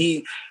like. And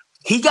he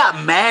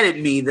got mad at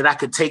me that I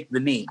could take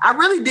the knee. I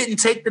really didn't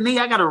take the knee.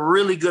 I got a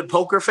really good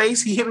poker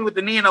face. He hit me with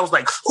the knee, and I was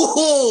like,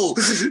 "Ooh,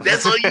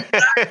 that's all you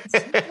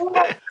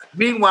got."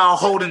 Meanwhile,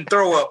 holding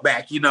throw up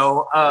back, you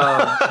know.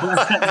 But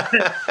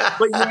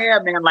yeah,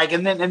 man, like,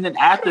 and then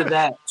after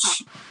that,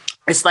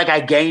 it's like I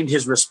gained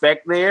his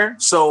respect there.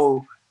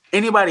 So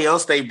anybody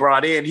else they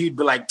brought in, he'd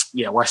be like,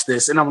 yeah, watch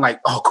this. And I'm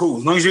like, oh, cool.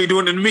 As long as you ain't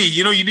doing it to me,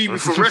 you need me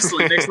for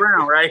wrestling next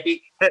round,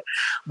 right?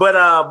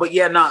 But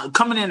yeah, no,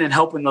 coming in and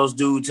helping those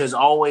dudes has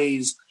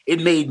always,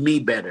 it made me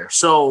better.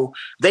 So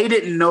they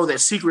didn't know that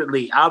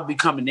secretly I'd be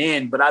coming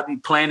in, but I'd be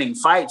planning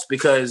fights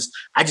because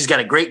I just got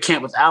a great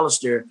camp with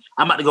Alistair.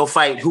 I'm about to go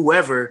fight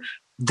whoever.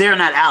 They're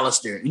not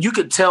Alistair. And you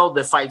could tell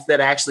the fights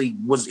that I actually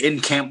was in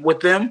camp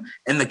with them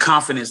and the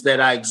confidence that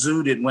I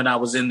exuded when I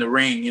was in the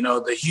ring.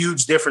 The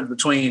huge difference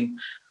between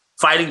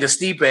fighting the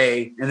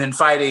Stipe and then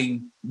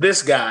fighting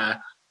this guy.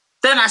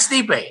 They're not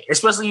Stipe,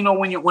 especially,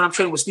 when I'm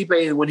training with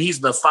Stipe, when he's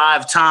the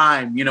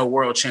 5-time,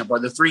 world champ or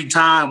the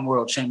 3-time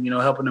world champ,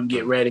 helping them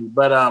get ready.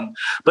 But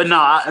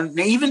no,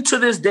 even to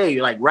this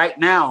day, like right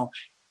now,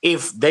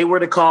 if they were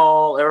to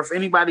call or if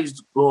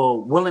anybody's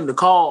willing to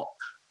call,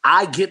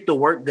 I get the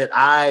work that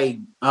I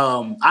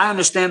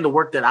understand the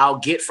work that I'll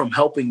get from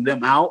helping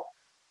them out.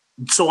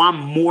 So I'm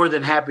more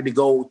than happy to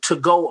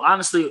go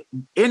honestly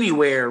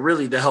anywhere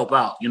really to help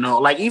out,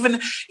 like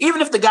even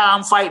if the guy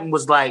I'm fighting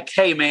was like,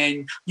 hey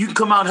man, you can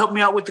come out and help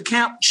me out with the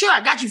camp. Sure.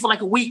 I got you for like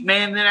a week,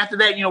 man. And then after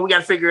that, we got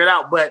to figure it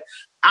out, but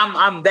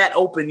I'm that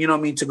open,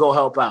 to go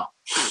help out.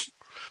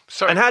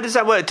 So, and how does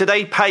that work? Do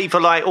they pay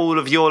for like all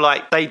of your,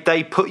 like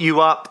they put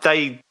you up,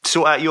 they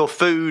sort out your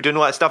food and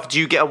all that stuff? Do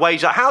you get a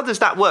wage? Like, how does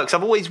that work? 'Cause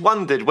I've always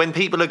wondered when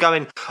people are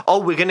going, oh,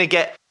 we're going to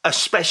get a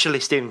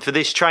specialist in for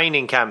this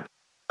training camp.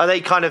 Are they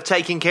kind of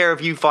taking care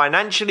of you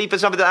financially for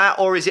something like that?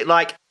 Or is it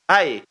like,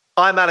 hey,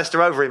 I'm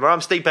Alistair Overeem or I'm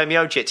Stipe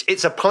Miocic.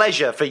 It's a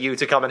pleasure for you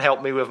to come and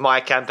help me with my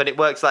camp, and it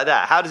works like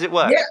that. How does it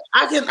work? Yeah,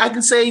 I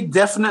can say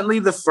definitely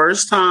the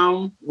first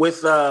time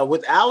with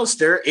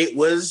Alistair, it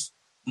was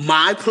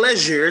my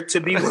pleasure to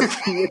be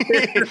working with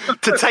him.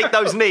 To take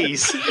those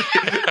knees.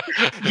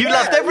 You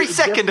loved every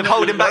second of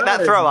holding back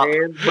that throw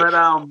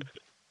up.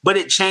 But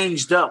it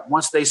changed up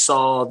once they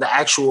saw the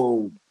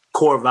actual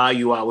core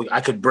value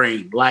I could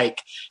bring.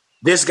 Like,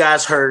 this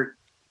guy's hurt.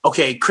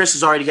 Okay, Chris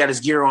has already got his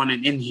gear on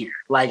and in here.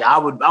 Like, I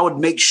would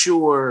make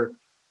sure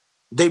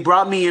they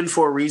brought me in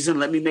for a reason.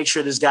 Let me make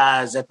sure this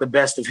guy's at the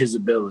best of his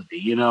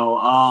ability,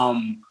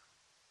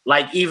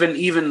 like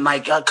even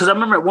like, cause I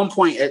remember at one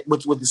point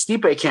with the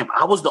Stipe camp,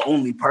 I was the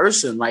only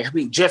person. Like, I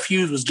think Jeff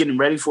Hughes was getting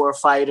ready for a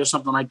fight or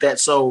something like that.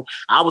 So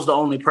I was the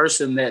only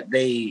person that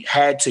they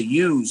had to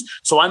use.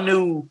 So I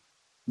knew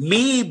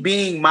me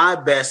being my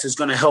best is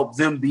going to help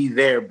them be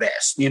their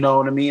best. You know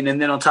what I mean?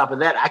 And then on top of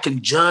that, I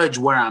can judge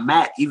where I'm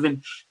at.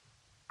 Even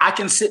I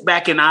can sit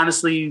back and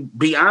honestly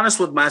be honest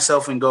with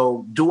myself and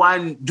go, do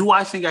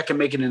I think I can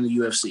make it in the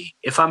UFC?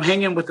 If I'm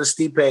hanging with the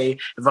Stipe,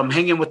 if I'm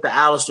hanging with the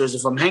Alistairs,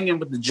 if I'm hanging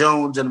with the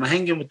Jones and I'm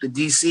hanging with the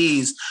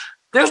DCs,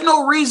 there's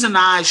no reason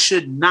I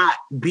should not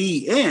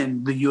be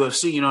in the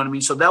UFC. You know what I mean?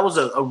 So that was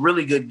a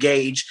really good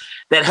gauge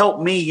that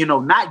helped me,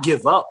 not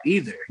give up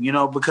either,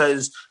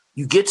 because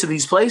you get to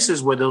these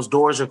places where those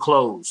doors are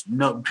closed.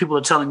 People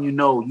are telling you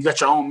no. You got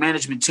your own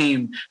management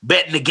team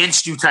betting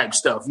against you type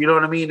stuff. You know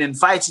what I mean? In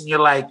fights, and you're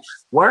like,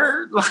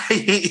 word?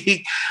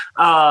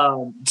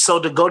 So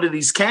to go to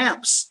these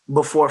camps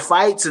before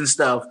fights and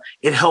stuff,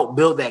 it helped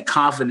build that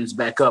confidence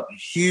back up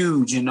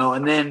huge,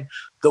 And then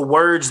the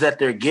words that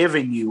they're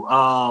giving you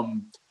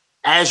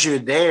as you're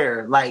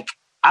there, like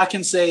I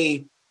can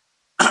say,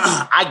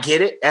 I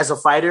get it as a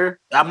fighter.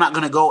 I'm not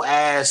going to go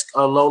ask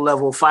a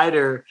low-level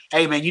fighter,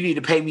 hey, man, you need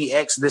to pay me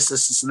X,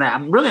 this, and that.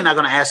 I'm really not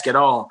going to ask at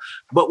all.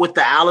 But with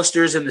the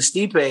Alistairs and the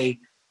Stipe,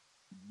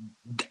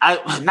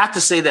 not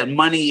to say that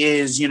money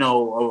is,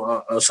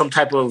 some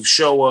type of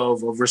show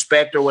of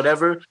respect or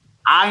whatever.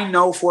 I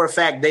know for a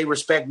fact they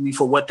respect me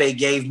for what they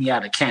gave me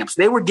out of camps.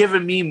 They were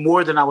giving me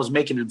more than I was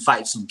making in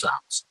fights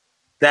sometimes.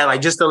 That,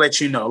 like, just to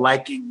let you know,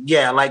 like,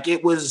 yeah, like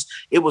it was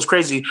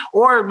crazy.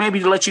 Or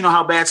maybe to let you know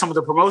how bad some of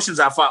the promotions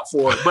I fought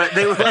for. But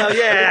they were, well,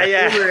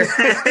 yeah.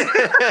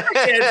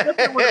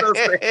 One of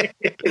those things.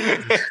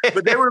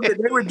 But they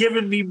were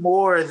giving me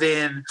more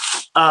than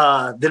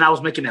I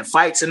was making at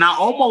fights, and I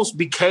almost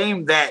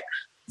became that.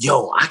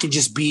 Yo, I can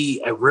just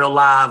be a real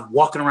live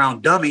walking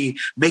around dummy,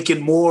 making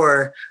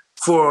more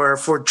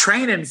for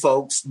training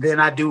folks than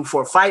I do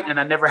for fighting, and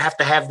I never have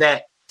to have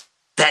that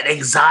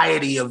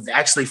anxiety of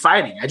actually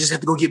fighting. I just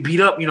have to go get beat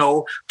up,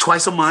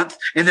 twice a month,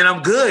 and then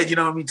I'm good,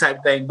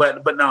 type thing.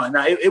 But no,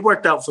 it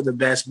worked out for the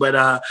best.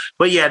 But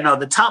yeah, no,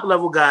 the top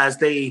level guys,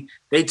 they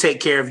take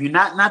care of you.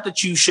 Not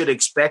that you should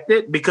expect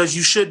it, because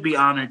you should be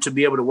honored to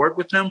be able to work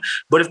with them.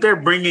 But if they're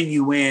bringing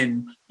you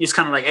in, it's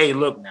kind of like, hey,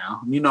 look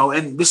now,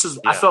 and this is,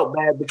 I felt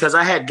bad because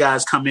I had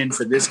guys come in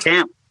for this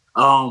camp.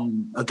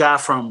 A guy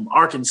from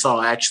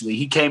Arkansas, actually,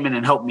 he came in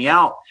and helped me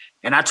out.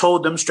 And I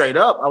told them straight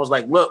up, I was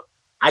like, look,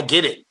 I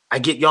get it. I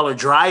get y'all are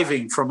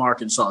driving from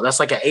Arkansas. That's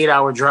like an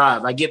 8-hour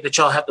drive. I get that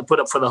y'all have to put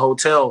up for the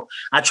hotel.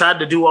 I tried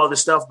to do all this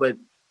stuff, but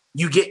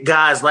you get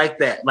guys like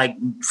that. Like,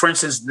 for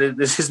instance,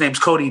 his name's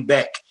Cody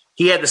Beck.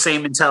 He had the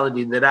same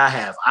mentality that I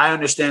have. I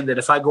understand that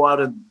if I go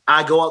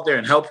out there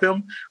and help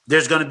him,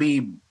 there's going to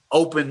be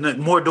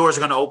more doors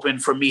are going to open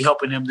for me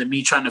helping him than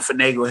me trying to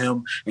finagle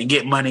him and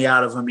get money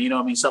out of him. You know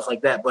what I mean? Stuff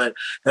like that. But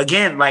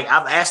again, like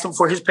I've asked him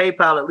for his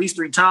PayPal at least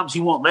 3 times.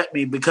 He won't let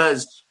me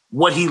because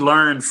what he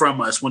learned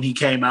from us when he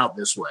came out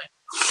this way.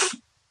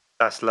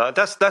 That's love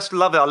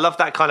it. I love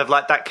that kind of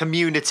like that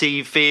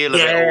community feel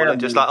of it all. And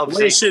just like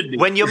obviously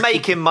when you're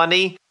making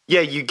money,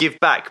 you give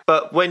back.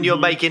 But when you're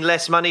making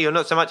less money or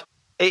not so much,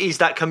 it is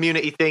that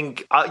community thing.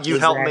 You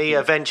help me,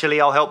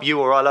 eventually I'll help you,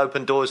 or I'll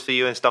open doors for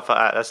you and stuff like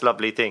that. That's a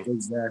lovely thing.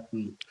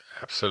 Exactly.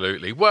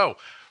 Absolutely. Well,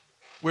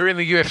 we're in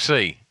the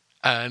UFC,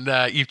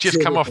 and you've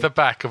just come off the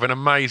back of an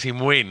amazing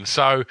win.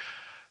 So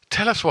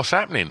tell us what's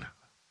happening.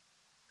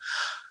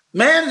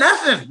 Man,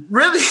 nothing.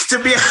 Really, to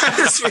be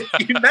honest with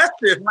you,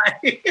 nothing.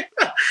 Like,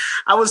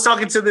 I was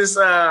talking to this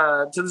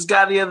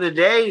guy the other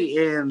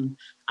day, and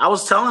I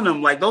was telling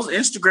him, like, those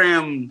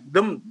Instagram,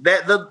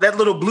 that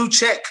little blue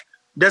check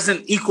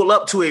doesn't equal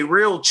up to a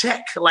real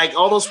check. Like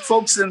all those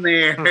folks in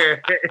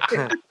there,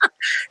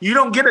 you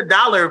don't get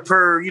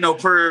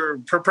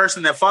 $1 per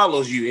person that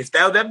follows you. If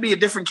that'd be a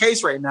different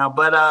case right now.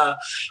 But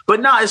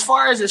no, as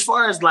far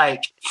as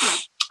like,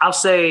 I'll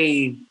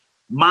say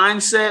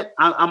mindset,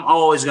 I'm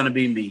always going to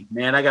be me,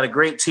 man. I got a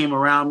great team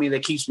around me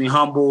that keeps me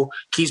humble,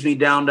 keeps me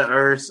down to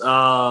earth.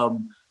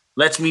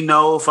 Lets me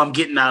know if I'm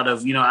getting out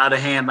of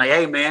hand. Like,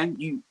 hey man,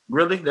 you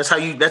really? That's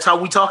how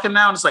we talking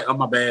now? And it's like, oh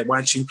my bad. Why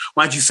don't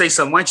you say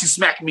something? Why don't you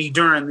smack me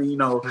during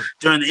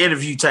the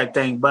interview type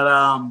thing?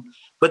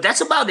 But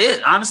that's about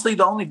it. Honestly,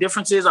 the only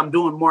difference is I'm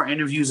doing more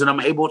interviews and I'm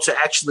able to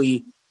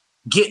actually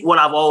get what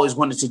I've always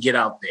wanted to get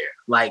out there.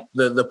 Like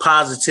the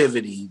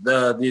positivity,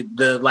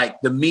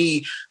 the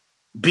me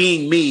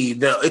being me,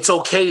 it's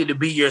okay to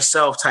be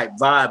yourself type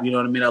vibe. You know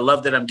what I mean? I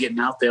love that I'm getting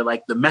out there.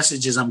 Like the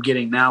messages I'm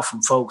getting now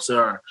from folks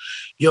are,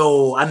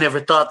 yo, I never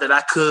thought that I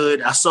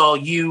could. I saw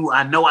you.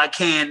 I know I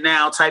can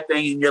now type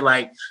thing. And you're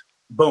like,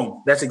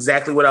 boom, that's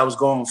exactly what I was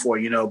going for,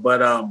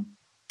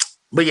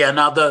 But yeah,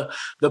 now the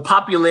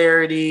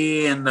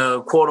popularity and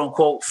the quote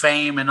unquote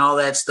fame and all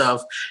that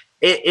stuff,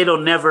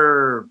 it'll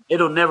never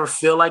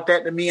feel like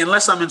that to me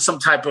unless I'm in some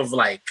type of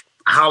like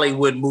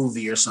Hollywood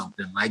movie or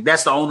something. Like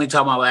that's the only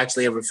time I'll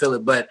actually ever feel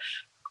it. But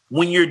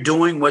when you're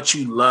doing what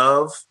you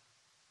love,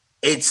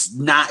 it's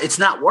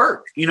not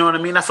work. You know what I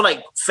mean? I feel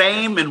like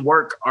fame and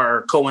work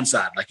are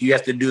coincide. Like you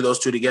have to do those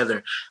two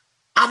together.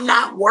 I'm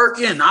not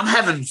working. I'm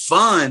having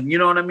fun. You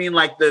know what I mean?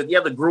 Like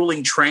the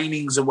grueling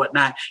trainings and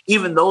whatnot.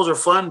 Even those are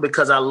fun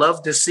because I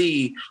love to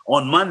see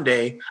on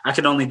Monday, I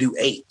can only do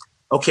 8.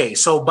 Okay.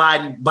 So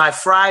by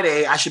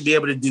Friday, I should be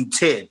able to do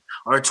 10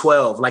 or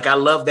 12. Like I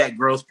love that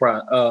growth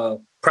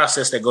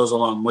process that goes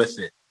along with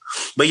it.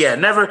 But yeah,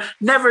 never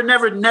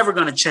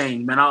gonna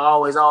change, man.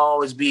 I'll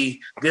always be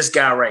this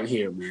guy right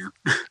here, man.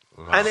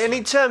 And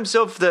in terms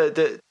of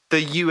the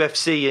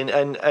UFC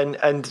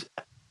and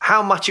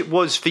how much it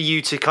was for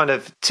you to kind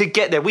of to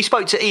get there. We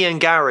spoke to Ian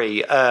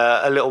Gary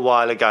a little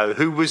while ago,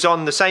 who was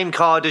on the same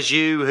card as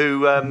you,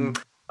 who I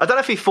don't know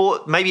if he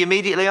fought maybe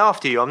immediately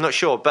after you, I'm not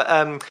sure,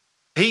 but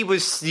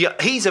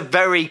he's a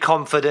very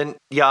confident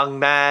young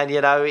man,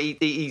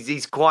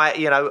 he's quite,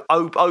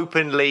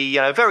 openly,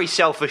 very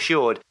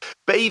self-assured.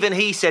 But even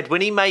he said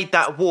when he made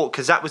that walk,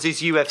 because that was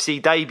his UFC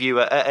debut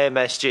at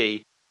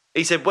MSG,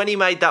 he said when he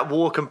made that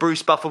walk and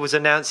Bruce Buffer was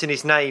announcing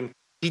his name,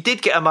 he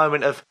did get a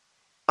moment of,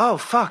 oh,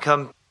 fuck,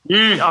 I'm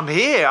here. I'm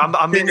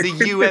in the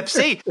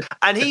UFC.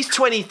 And he's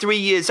 23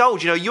 years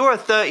old. You're a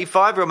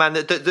 35-year-old man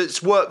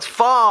that's worked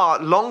far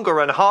longer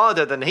and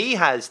harder than he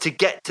has to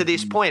get to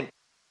this point.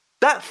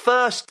 That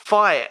first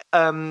fight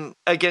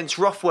against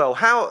Rothwell,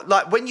 how,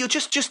 like, when you're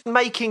just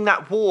making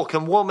that walk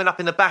and warming up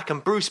in the back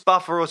and Bruce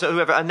Buffer or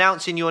whoever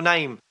announcing your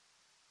name,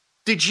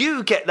 did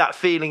you get that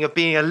feeling of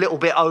being a little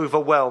bit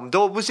overwhelmed?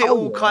 Or was it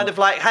kind of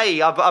like,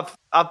 hey,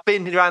 I've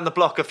been around the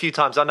block a few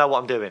times, I know what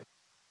I'm doing?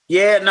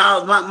 Yeah,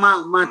 no,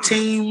 my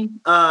team,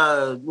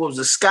 what was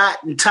it, Scott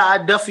and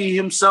Todd Duffy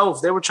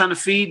himself, they were trying to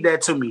feed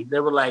that to me. They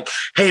were like,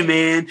 hey,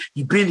 man,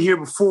 you've been here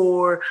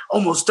before,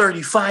 almost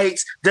 30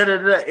 fights,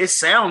 da-da-da. It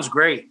sounds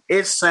great.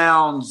 It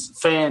sounds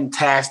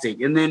fantastic.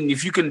 And then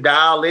if you can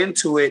dial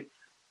into it,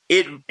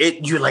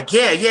 you're like,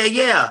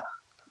 yeah.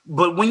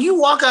 But when you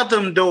walk out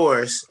them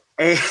doors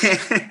and,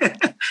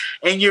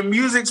 and your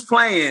music's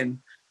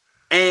playing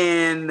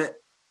and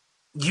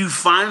you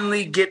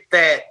finally get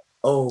that,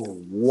 oh,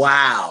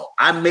 wow,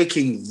 I'm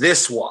making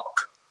this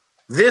walk.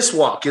 This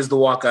walk is the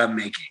walk I'm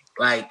making.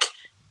 Like,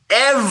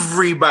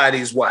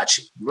 everybody's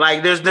watching.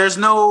 Like, there's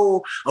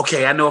no,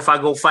 okay, I know if I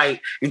go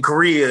fight in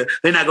Korea,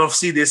 they're not going to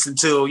see this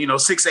until,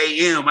 6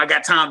 a.m. I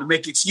got time to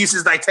make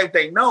excuses, like type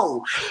thing.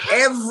 No,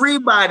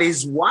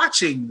 everybody's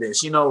watching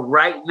this.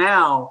 Right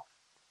now,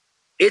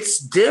 it's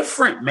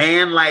different,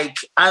 man. Like,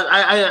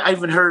 I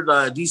even heard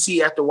DC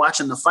after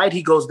watching the fight,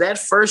 he goes, that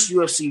first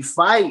UFC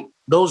fight,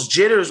 those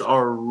jitters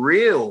are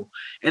real.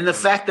 And the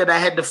fact that I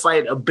had to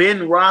fight a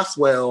Ben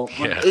Rothwell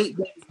on 8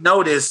 days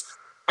notice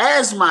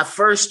as my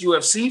first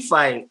UFC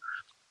fight,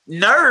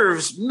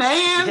 nerves,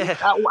 man. Yeah.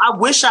 I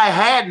wish I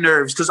had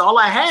nerves because all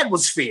I had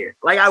was fear.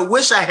 Like, I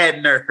wish I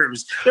had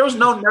nerves. There was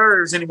no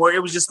nerves anymore.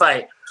 It was just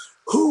like,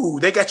 who?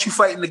 They got you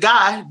fighting the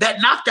guy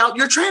that knocked out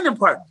your training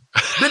partner.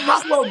 Ben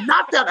Rothwell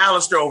knocked out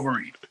Alistair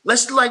Overeem.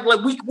 Let's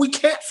we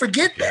can't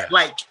forget that.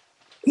 Like,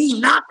 he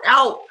knocked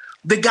out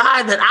the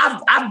guy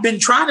that I've been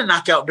trying to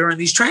knock out during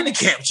these training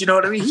camps. You know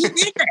what I mean? He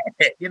did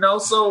that, you know?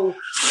 So,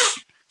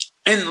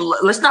 and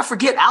let's not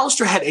forget,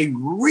 Alistair had a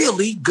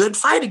really good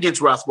fight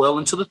against Rothwell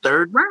until the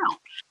third round.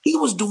 He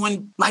was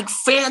doing like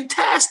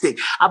fantastic.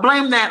 I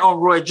blame that on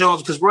Roy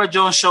Jones because Roy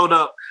Jones showed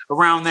up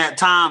around that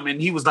time and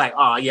he was like,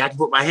 oh yeah, I can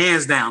put my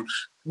hands down.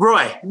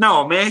 Roy,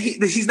 no, man,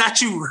 he's not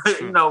you,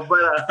 you know,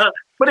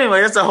 but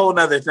anyway, that's a whole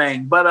nother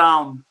thing. But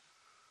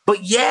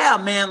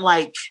yeah, man,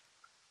 like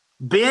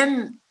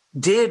Ben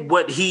did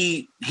what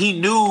he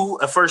knew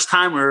a first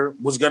timer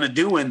was going to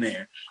do in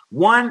there.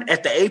 One,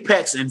 at the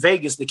Apex in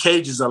Vegas, the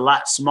cage is a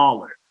lot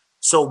smaller.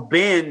 So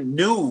Ben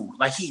knew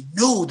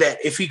that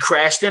if he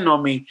crashed in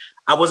on me,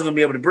 I wasn't going to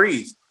be able to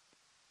breathe.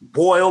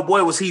 Boy, oh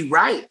boy, was he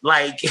right.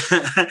 Like,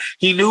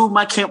 he knew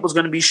my camp was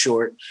going to be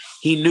short.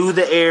 He knew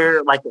the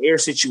air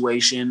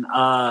situation.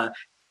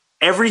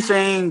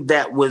 Everything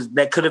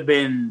that could have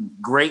been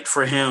great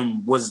for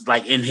him was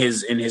like in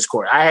his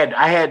court.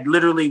 I had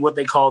literally what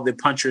they call the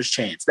puncher's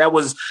chance. That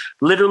was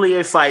literally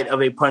a fight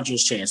of a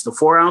puncher's chance. The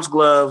 4-ounce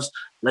gloves.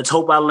 Let's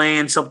hope I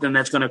land something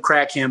that's going to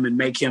crack him and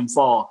make him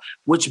fall,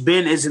 which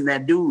Ben isn't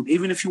that dude.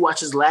 Even if you watch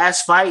his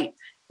last fight,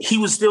 he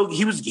was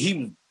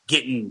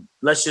getting,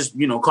 let's just,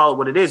 call it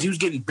what it is. He was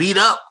getting beat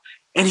up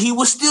and he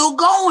was still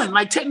going.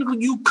 Like, technically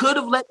you could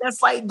have let that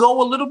fight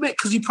go a little bit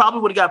because he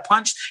probably would have got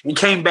punched and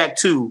came back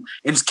too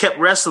and kept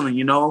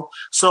wrestling,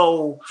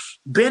 So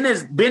Ben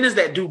is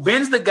that dude.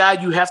 Ben's the guy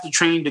you have to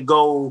train to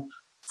go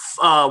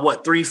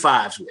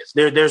 3-5s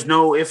with. There's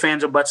no ifs,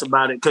 ands, or buts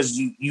about it because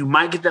you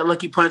might get that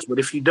lucky punch, but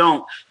if you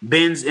don't,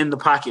 Ben's in the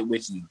pocket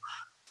with you.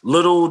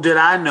 Little did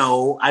I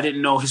know, I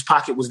didn't know his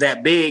pocket was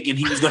that big and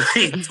he was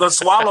gonna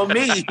swallow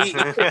me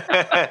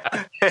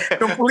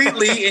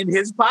completely in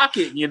his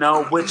pocket,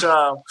 which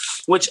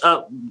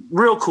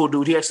real cool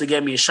dude. He actually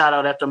gave me a shout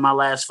out after my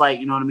last fight.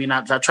 You know what I mean?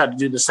 I tried to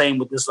do the same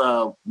with this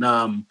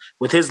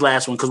with his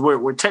last one because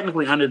we're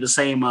technically under the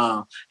same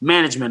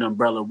management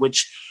umbrella,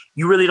 which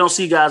you really don't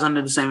see guys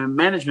under the same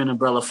management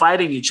umbrella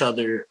fighting each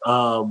other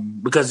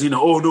because,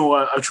 oh, no,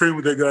 I train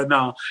with that guy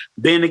now.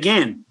 Ben,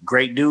 again,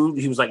 great dude.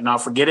 He was like, no,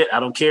 forget it.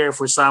 I don't care if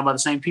we're signed by the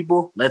same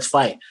people. Let's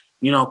fight.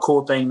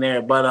 Cool thing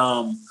there. But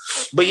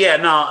yeah,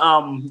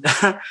 no,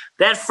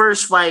 that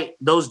first fight,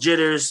 those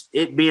jitters,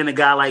 it being a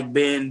guy like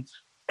Ben,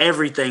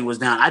 everything was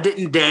down. I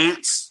didn't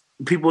dance.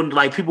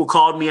 People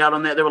called me out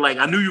on that. They were like,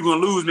 I knew you were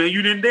going to lose, man.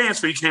 You didn't dance.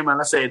 So you came out.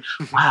 I said,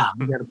 wow,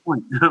 you got a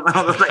point.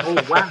 I was like, oh,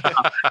 wow,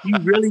 you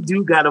really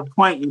do got a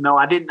point.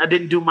 I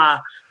didn't do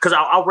because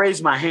I'll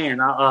raise my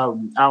hand. I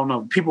don't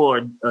know. People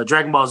are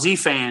Dragon Ball Z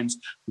fans.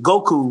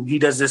 Goku, he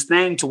does this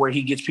thing to where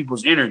he gets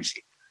people's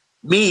energy.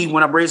 Me,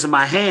 when I'm raising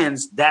my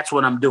hands, that's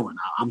what I'm doing.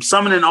 I'm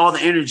summoning all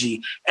the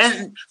energy.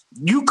 And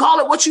you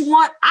call it what you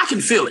want. I can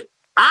feel it.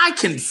 I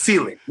can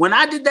feel it. When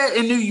I did that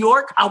in New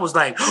York, I was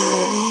like,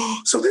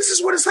 oh, so this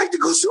is what it's like to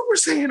go Super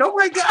Saiyan. Oh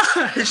my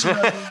gosh.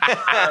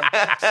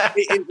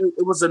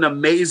 It was an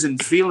amazing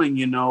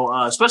feeling,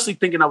 especially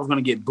thinking I was going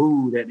to get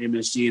booed at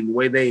MSG and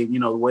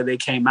the way they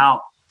came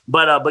out.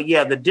 But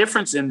yeah, the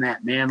difference in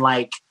that, man,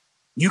 like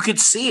you could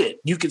see it.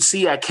 You could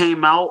see I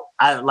came out.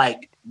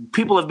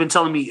 People have been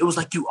telling me it was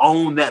like you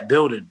own that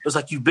building. It was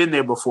like you've been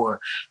there before.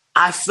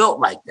 I felt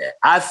like that.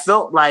 I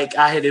felt like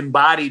I had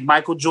embodied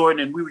Michael Jordan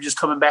and we were just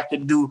coming back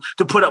to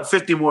put up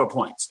 50 more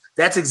points.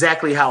 That's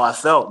exactly how I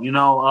felt,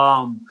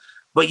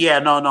 But yeah,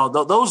 no,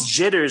 those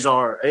jitters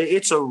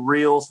it's a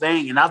real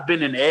thing. And I've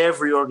been in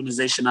every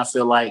organization, I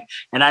feel like,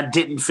 and I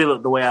didn't feel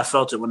it the way I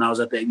felt it when I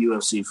was at that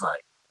UFC fight.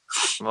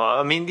 Well,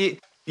 I mean,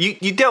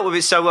 you dealt with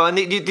it so well, and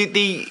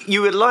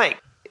you were like,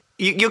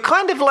 you're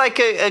kind of like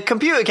a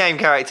computer game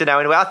character now,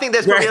 anyway. I think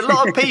there's probably a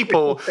lot of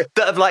people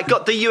that have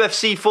got the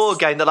UFC 4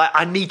 game. They're like,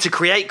 I need to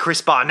create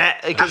Chris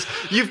Barnett because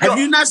Have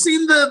you not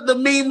seen the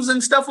memes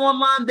and stuff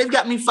online? They've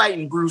got me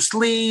fighting Bruce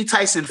Lee,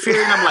 Tyson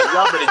Fury, and I'm like,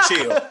 y'all better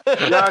chill.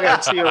 Y'all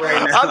gotta chill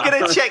right now. I'm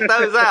gonna check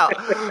those out.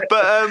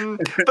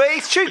 But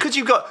it's true because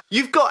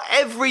you've got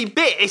every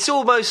bit. It's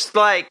almost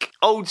like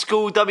old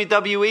school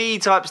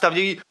WWE type stuff.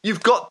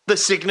 You've got the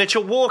signature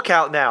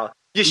walkout now.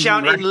 You're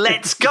shouting,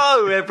 let's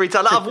go every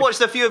time. I've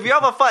watched a few of your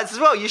other fights as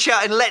well. You're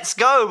shouting, let's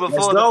go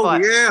before the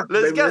fight. Yeah.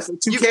 Let's go.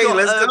 2K,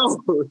 let's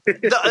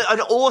go.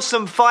 An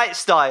awesome fight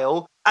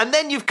style. And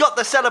then you've got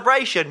the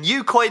celebration.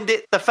 You coined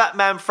it the Fat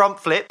Man front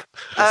flip.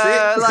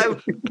 Where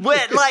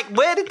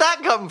did that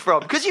come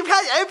from? Because you've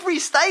had every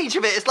stage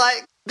of it. It's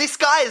like, this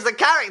guy is the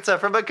character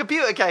from a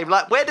computer game.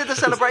 Like, where did the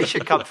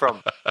celebration come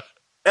from?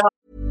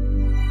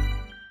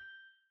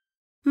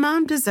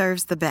 Mom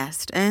deserves the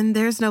best, and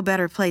there's no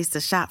better place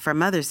to shop for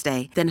Mother's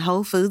Day than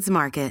Whole Foods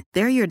Market.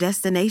 They're your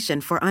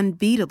destination for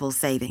unbeatable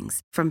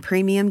savings, from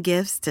premium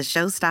gifts to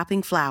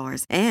show-stopping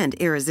flowers and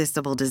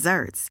irresistible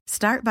desserts.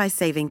 Start by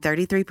saving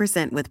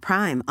 33% with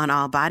Prime on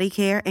all body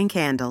care and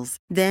candles.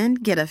 Then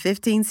get a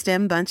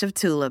 15-stem bunch of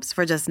tulips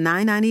for just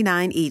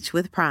 $9.99 each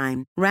with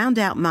Prime. Round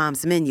out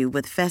Mom's menu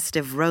with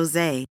festive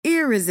rosé,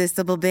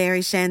 irresistible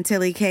berry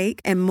chantilly cake,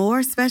 and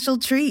more special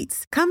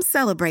treats. Come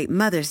celebrate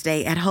Mother's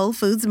Day at Whole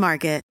Foods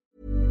Market.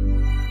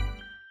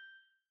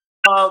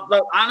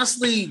 Like,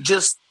 honestly,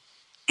 just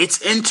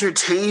it's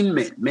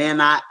entertainment,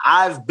 man.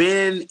 I've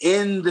been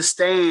in the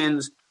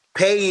stands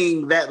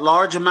paying that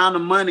large amount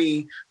of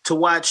money to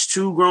watch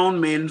two grown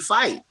men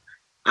fight.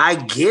 I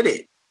get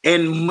it.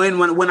 And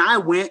when I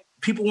went,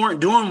 people weren't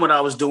doing what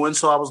I was doing,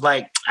 so I was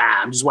like,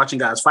 I'm just watching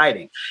guys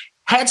fighting.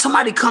 Had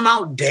somebody come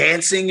out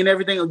dancing and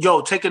everything,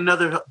 yo, take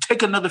another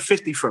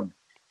 50 from me.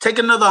 Take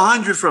another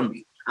 100 from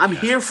me. I'm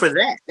here for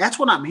that. That's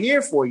what I'm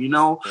here for, you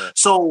know? Yeah.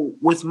 So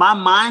with my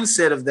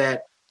mindset of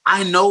that,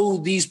 I know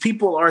these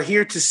people are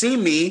here to see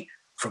me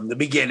from the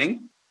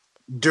beginning,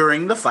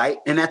 during the fight,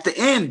 and at the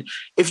end.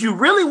 If you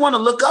really want to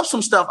look up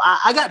some stuff,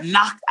 I got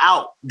knocked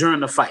out during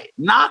the fight.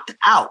 Knocked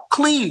out,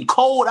 clean,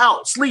 cold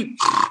out, sleep,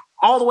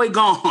 all the way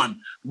gone.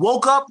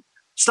 Woke up,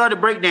 started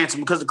breakdancing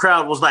because the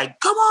crowd was like,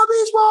 "Come on,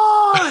 Beast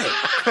Boy!"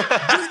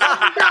 Just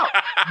knocked out.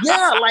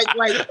 Yeah,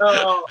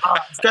 I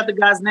forgot the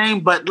guy's name,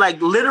 but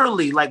like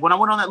literally, like when I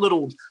went on that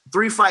little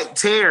 3-fight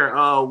tear,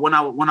 when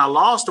I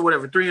lost or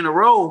whatever, 3 in a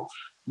row,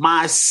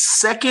 my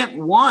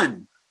second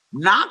one,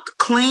 knocked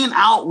clean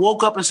out,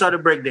 woke up and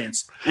started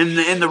breakdancing.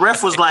 And the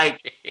ref was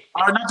like,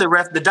 or not the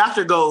ref, the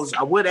doctor goes,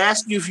 I would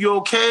ask you if you're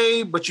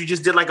okay, but you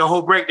just did like a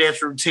whole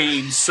breakdance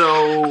routine.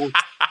 So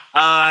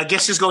I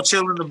guess just go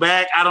chill in the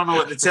back. I don't know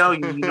what to tell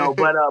you, you know,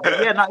 but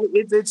yeah, no,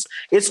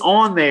 it's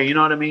on there. You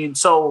know what I mean?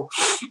 So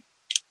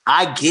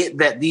I get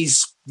that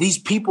these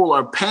people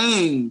are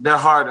paying their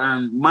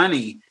hard-earned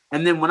money.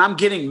 And then when I'm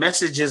getting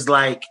messages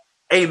like,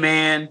 hey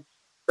man,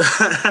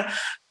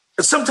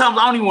 sometimes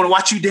I don't even want to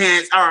watch you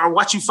dance or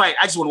watch you fight.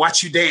 I just want to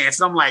watch you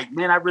dance. And I'm like,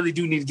 man, I really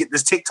do need to get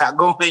this TikTok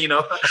going, you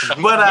know.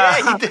 But yeah,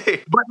 you do.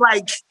 But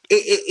like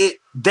it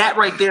that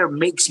right there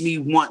makes me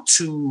want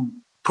to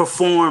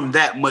perform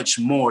that much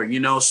more, you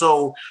know.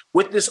 So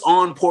with this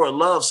On Pour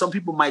Love, some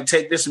people might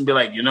take this and be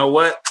like, you know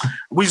what,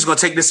 we're just gonna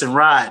take this and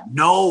ride.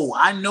 No,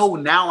 I know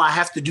now I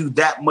have to do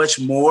that much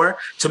more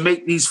to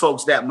make these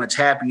folks that much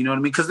happy. You know what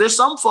I mean? Because there's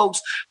some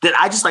folks that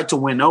I just like to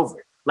win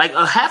over. Like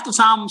half the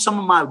time, some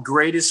of my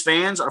greatest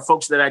fans are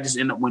folks that I just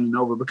end up winning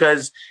over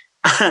because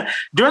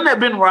during that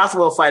Ben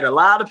Rothwell fight, a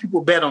lot of people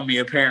bet on me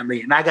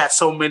apparently, and I got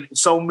so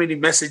many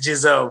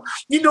messages of,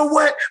 you know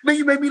what, man,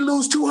 you made me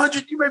lose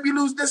 200, you made me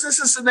lose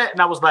this, and that,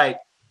 and I was like,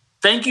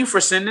 thank you for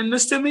sending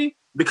this to me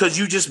because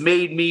you just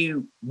made me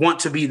want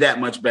to be that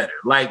much better.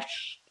 Like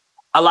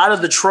a lot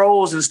of the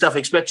trolls and stuff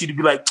expect you to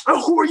be like,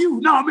 oh, who are you?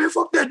 No, man,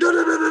 fuck that.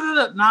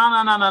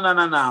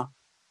 No.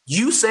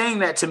 You saying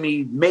that to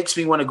me makes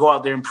me want to go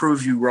out there and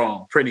prove you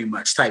wrong, pretty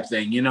much type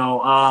thing. You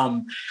know,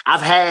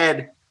 I've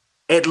had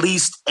at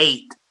least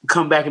 8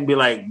 come back and be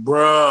like,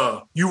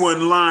 bruh, you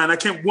wasn't lying.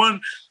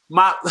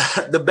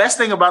 The best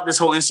thing about this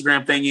whole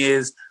Instagram thing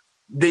is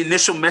the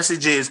initial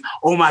message is,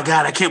 oh my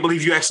God, I can't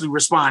believe you actually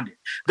responded.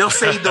 They'll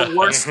say the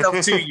worst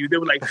stuff to you. They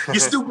were like, you're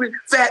stupid,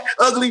 fat,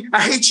 ugly, I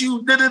hate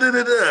you, da da da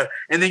da da.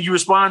 And then you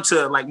respond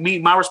to like me,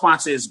 my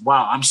response is,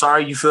 wow, I'm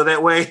sorry you feel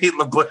that way. And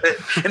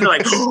they're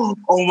like,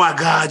 oh my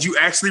God, you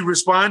actually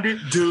responded?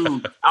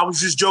 Dude, I was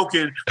just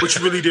joking, but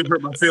you really did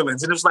hurt my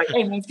feelings. And it was like,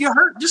 hey man, if you're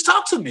hurt, just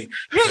talk to me.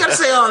 You ain't gotta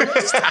say, oh,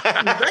 just talk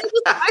to me,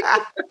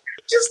 right?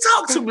 Just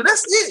talk to me.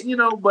 That's it, you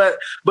know. But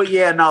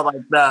yeah, no, like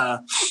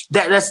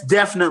that's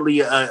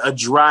definitely a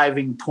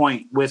driving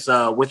point with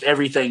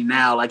everything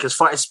now. Like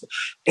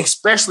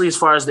especially as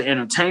far as the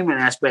entertainment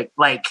aspect.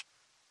 Like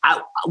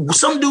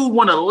some dude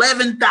won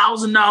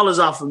 $11,000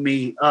 off of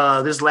me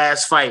this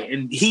last fight,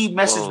 and he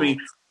messaged me,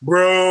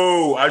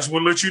 bro, I just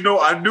want to let you know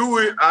I knew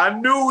it,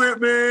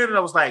 man. And I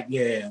was like,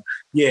 yeah,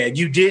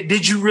 you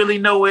did you really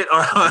know it?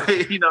 Or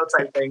you know,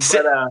 type thing.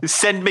 But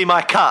send me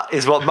my cut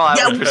is what my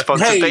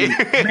response would be.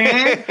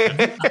 Man,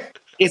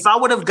 if I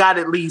would have got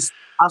at least,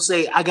 I'll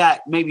say I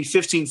got maybe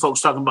 15 folks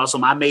talking about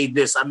something. I made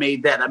this, I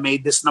made that, I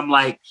made this, and I'm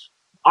like,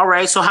 all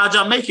right, so how'd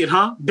y'all make it,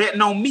 huh?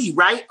 Betting on me,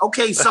 right?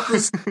 Okay,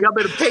 suckers, y'all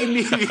better pay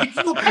me. You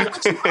gonna pay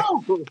what you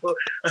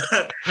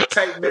owe.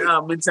 Type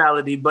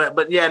mentality.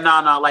 But yeah,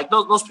 no. Like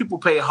those people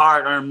pay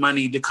hard-earned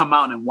money to come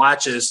out and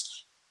watch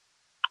us.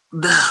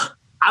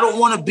 I don't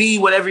want to be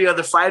what every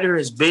other fighter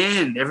has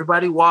been.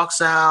 Everybody walks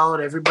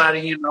out.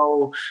 Everybody, you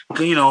know,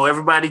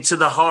 everybody to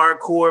the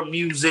hardcore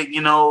music.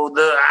 You know,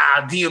 the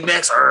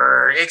DMX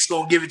or X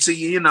gonna give it to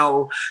you. You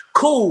know,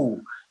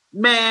 cool.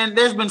 Man,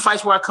 there's been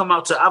fights where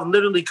I've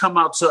literally come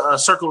out to a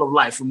Circle of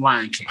Life from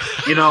Lion King,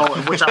 you know,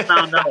 which I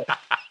found out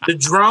the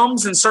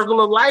drums in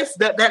Circle of Life,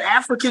 that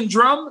African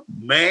drum,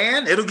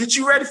 man, it'll get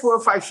you ready for a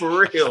fight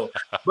for real.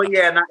 But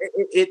yeah, no,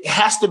 it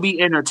has to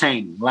be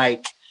entertaining.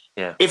 Like,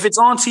 if it's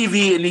on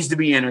TV, it needs to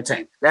be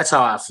entertaining. That's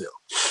how I feel.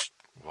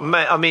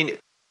 Man, I mean,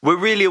 we're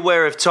really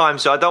aware of time,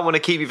 so I don't want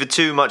to keep you for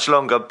too much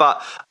longer.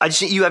 But I just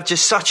think you have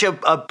just such a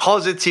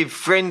positive,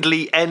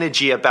 friendly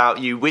energy about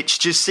you, which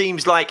just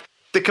seems like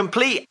the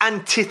complete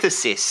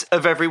antithesis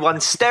of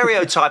everyone's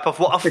stereotype of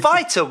what a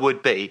fighter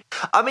would be.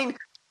 I mean,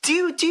 do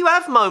you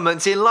have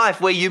moments in life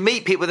where you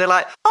meet people, they're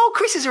like, oh,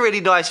 Chris is a really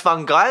nice,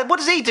 fun guy. What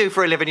does he do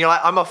for a living? You're like,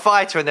 I'm a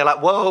fighter. And they're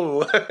like,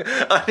 whoa.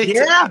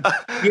 Yeah.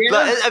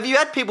 Like, have you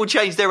had people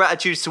change their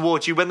attitudes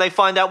towards you when they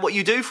find out what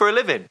you do for a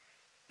living?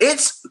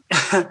 It's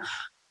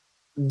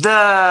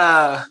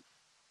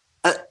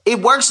it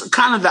works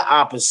kind of the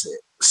opposite.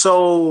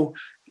 So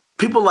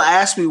people will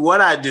ask me what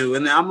I do,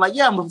 and I'm like,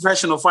 yeah, I'm a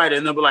professional fighter.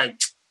 And they'll be like,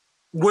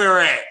 where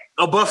at?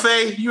 A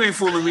buffet? You ain't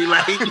fooling me.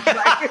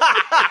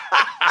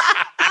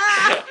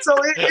 So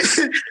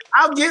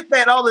I'll get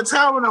that all the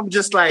time, and I'm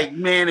just like,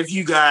 man, if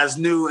you guys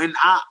knew. And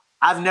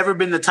I've never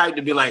been the type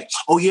to be like,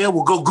 oh, yeah,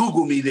 well, go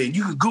Google me then.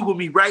 You can Google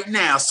me right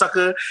now,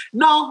 sucker.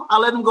 No, I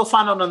let them go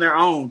find out on their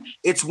own.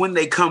 It's when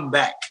they come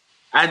back.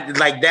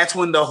 That's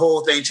when the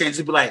whole thing changes.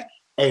 They'll be like,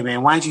 hey,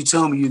 man, why didn't you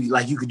tell me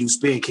you could do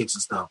spin kicks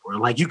and stuff? Or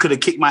like you could have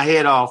kicked my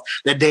head off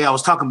that day I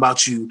was talking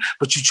about you,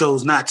 but you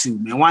chose not to,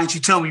 man. Why didn't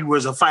you tell me you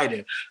was a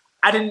fighter?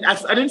 I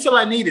didn't feel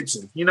I needed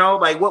to,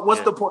 like what's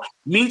the point?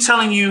 Me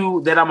telling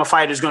you that I'm a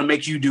fighter is going to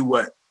make you do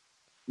what?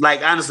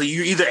 Like, honestly,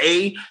 you either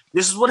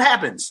this is what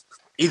happens.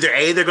 Either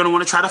they're going to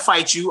want to try to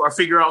fight you or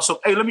figure out,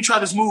 so, hey, let me try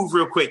this move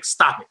real quick.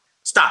 Stop it.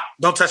 Stop.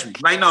 Don't touch me.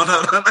 Like, no.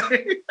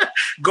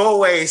 Go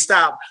away.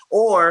 Stop.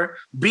 Or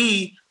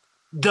B,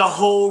 the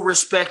whole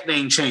respect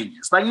thing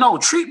changes. Like, no,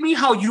 treat me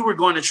how you were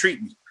going to treat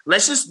me.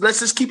 Let's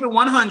just keep it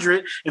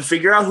 100 and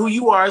figure out who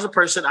you are as a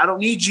person. I don't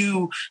need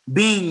you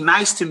being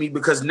nice to me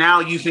because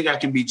now you think I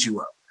can beat you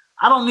up.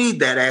 I don't need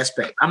that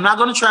aspect. I'm not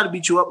going to try to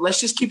beat you up. Let's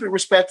just keep it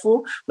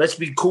respectful. Let's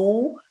be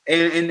cool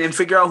and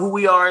figure out who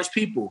we are as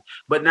people.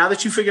 But now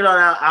that you figured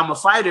out I'm a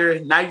fighter,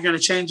 now you're going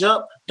to change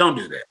up. Don't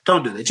do that.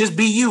 Don't do that. Just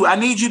be you. I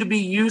need you to be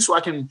you so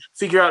I can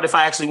figure out if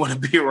I actually want to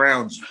be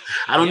around you.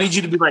 I don't need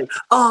you to be like,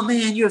 oh,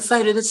 man, you're a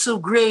fighter. That's so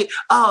great.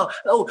 Oh,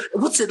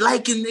 what's it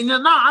like? And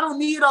no, I don't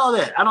need all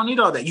that. I don't need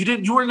all that. You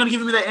weren't going to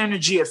give me that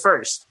energy at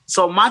first.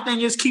 So my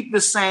thing is keep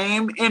the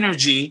same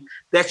energy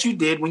that you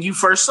did when you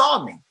first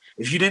saw me.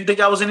 If you didn't think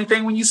I was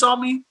anything when you saw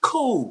me,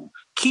 cool.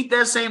 Keep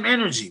that same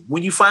energy.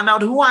 When you find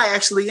out who I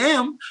actually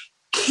am,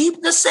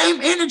 keep the same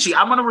energy.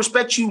 I'm going to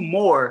respect you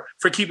more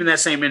for keeping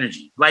that same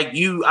energy. Like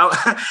I'm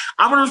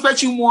going to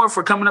respect you more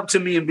for coming up to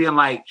me and being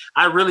like,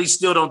 I really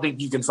still don't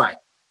think you can fight.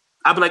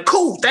 I'd be like,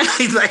 cool, thanks.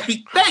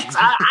 Thanks.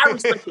 I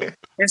respect it.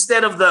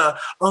 Instead of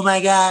oh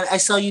my God, I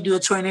saw you do a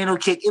tornado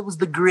kick. It was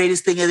the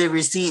greatest thing I've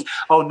ever seen.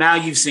 Oh, now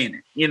you've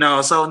seen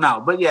it, so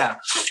no, but yeah,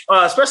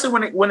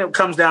 especially when it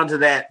comes down to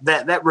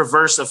that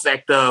reverse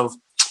effect of,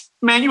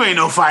 man, you ain't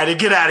no fighter.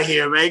 Get out of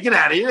here, man. Get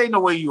out of here. Ain't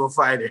no way you a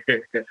fighter.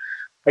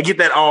 I get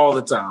that all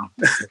the time.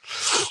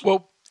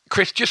 Well,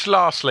 Chris, just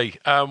lastly,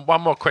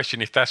 one more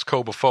question, if that's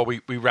cool, before we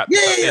wrap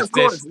this up. Yeah, of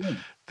course.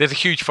 There's a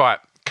huge fight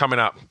coming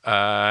up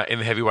in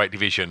the heavyweight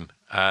division,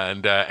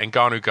 and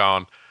Ngannou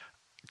Khan.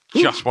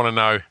 Just want to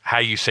know how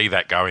you see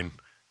that going.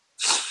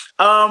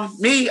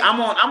 Me, I'm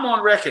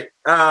on record.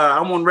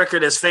 I'm on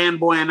record as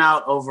fanboying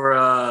out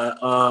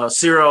over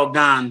Cyril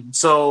Gane.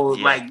 So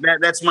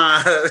that's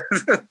my.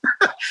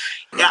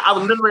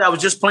 I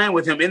was just playing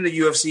with him in the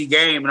UFC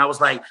game, and I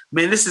was like,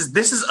 man, this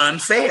is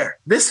unfair.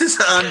 This is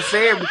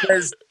unfair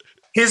because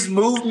his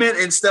movement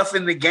and stuff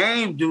in the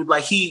game, dude,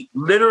 like he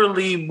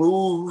literally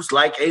moves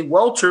like a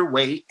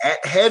welterweight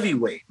at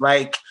heavyweight.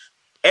 Like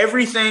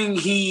everything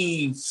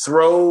he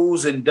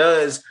throws and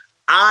does,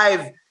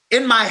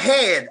 in my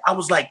head, I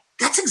was like,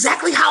 that's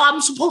exactly how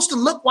I'm supposed to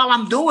look while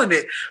I'm doing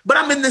it. But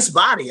I'm in this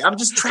body. I'm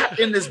just trapped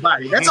in this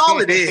body. That's all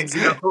it is.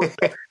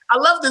 I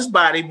love this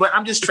body, but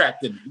I'm just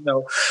trapped in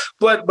it,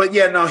 But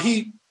yeah, no,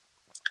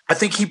 I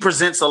think he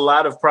presents a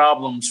lot of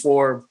problems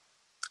for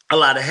a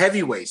lot of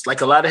heavyweights.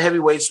 Like a lot of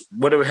heavyweights,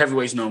 what are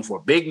heavyweights known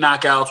for? Big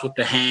knockouts with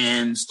the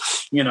hands,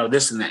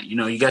 this and that.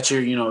 You got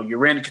your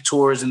Randy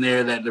Couture's in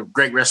there, that the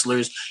great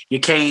wrestlers,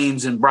 your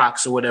Canes and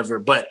Brocks or whatever.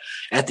 But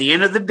at the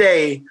end of the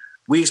day,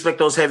 we expect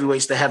those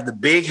heavyweights to have the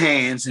big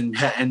hands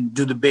and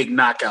do the big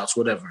knockouts,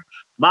 whatever.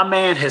 My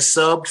man has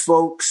subbed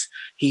folks.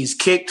 He's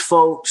kicked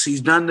folks. He's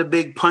done the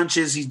big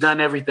punches. He's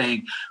done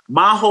everything.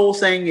 My whole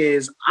thing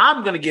is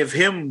I'm going to give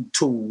him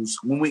tools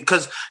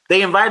because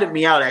they invited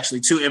me out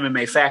actually to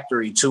MMA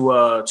Factory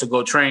to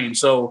go train.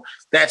 So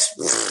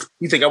that's,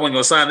 you think I wasn't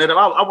going to sign that up?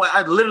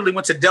 I literally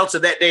went to Delta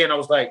that day and I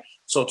was like,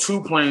 so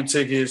 2 plane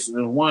tickets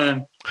and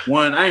one,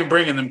 I ain't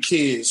bringing them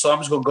kids. So I'm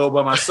just going to go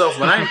by myself,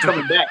 but I ain't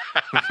coming back.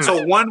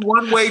 So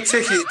one-way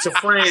ticket to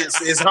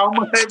France is how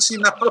much,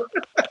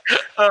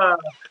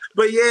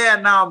 But yeah,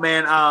 no,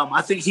 man.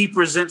 I think he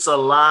presents a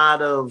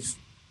lot of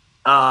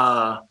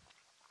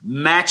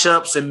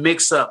matchups and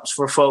mix-ups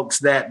for folks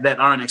that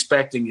aren't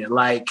expecting it.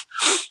 Like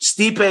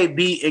Stipe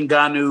beat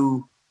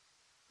Ngannou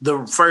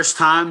the first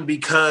time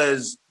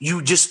because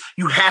you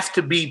have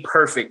to be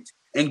perfect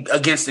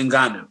against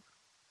Ngannou.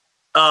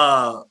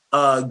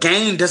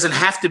 Gane doesn't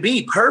have to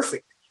be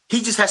perfect.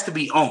 He just has to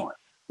be on.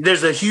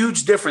 There's a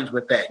huge difference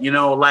with that,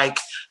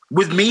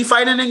 with me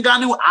fighting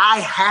Ngannou, I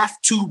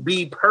have to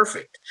be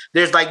perfect.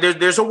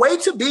 There's a way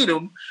to beat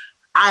him.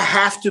 I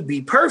have to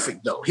be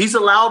perfect, though. He's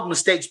allowed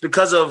mistakes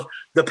because of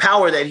the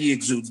power that he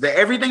exudes.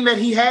 Everything that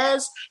he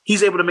has,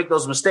 he's able to make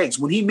those mistakes.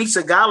 When he meets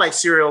a guy like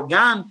Ciryl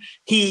Gane,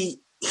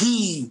 he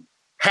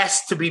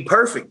has to be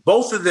perfect.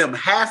 Both of them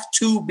have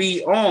to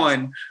be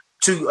on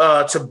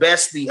to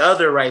best the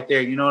other right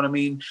there. You know what I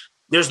mean?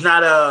 There's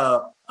not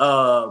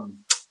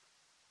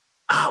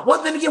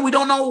well, then again, we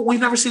don't know. We've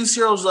never seen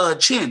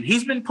Cyril's chin.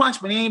 He's been punched,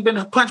 but he ain't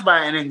been punched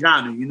by an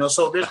Ngannou, you know?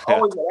 So there's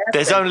always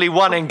there's only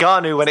one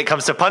Ngannou when it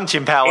comes to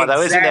punching power,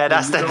 though, isn't there?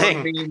 That's the thing.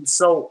 I mean?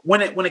 So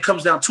when it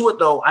comes down to it,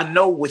 though, I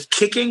know with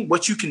kicking,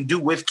 what you can do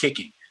with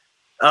kicking,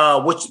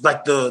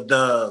 like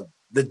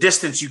the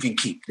distance you can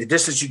keep, the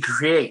distance you can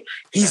create.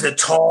 He's a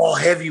tall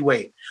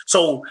heavyweight.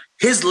 So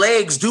his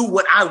legs do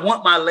what I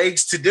want my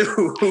legs to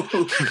do,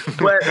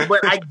 but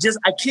I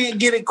can't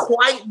get it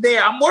quite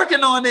there. I'm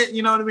working on it.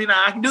 You know what I mean?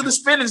 I can do the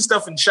spinning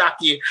stuff and shock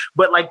you,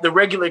 but like the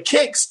regular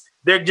kicks,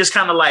 they're just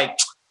kind of like,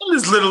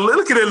 look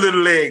at that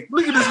little leg.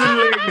 Look at this little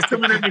leg. It's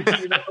coming at me.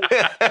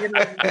 You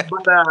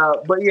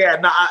know? But yeah,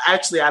 no, I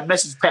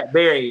messaged Pat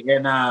Barry,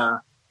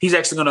 and he's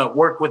actually going to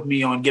work with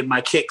me on getting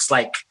my kicks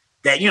like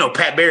that. You know,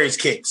 Pat Barry's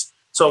kicks.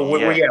 So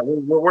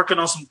we're working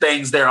on some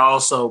things there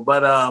also,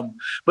 but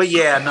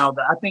yeah, no,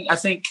 I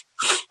think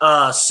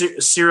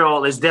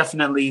Ciryl is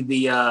definitely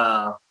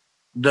the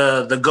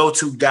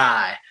go-to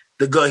guy.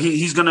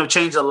 He's going to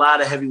change a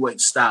lot of heavyweight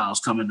styles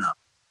coming up.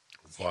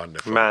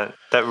 Wonderful, man.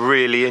 That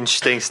really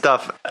interesting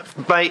stuff,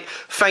 mate.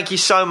 Thank you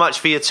so much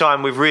for your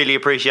time. We've really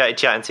appreciated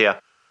chatting to you.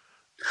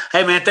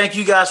 Hey, man, thank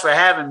you guys for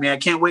having me. I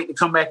can't wait to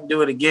come back and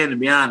do it again. To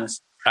be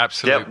honest,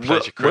 absolute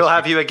pleasure. Chris. We'll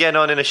have you again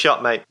on in a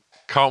shot, mate.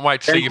 Can't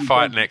wait to see you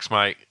fight next,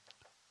 mate.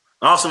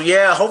 Awesome.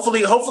 Yeah.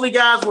 Hopefully,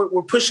 guys,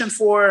 we're pushing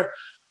for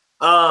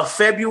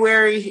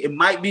February. It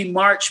might be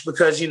March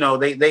because, you know,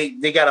 they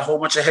got a whole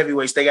bunch of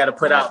heavyweights they got to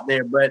put out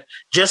there. But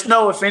just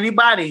know if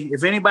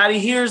anybody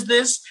hears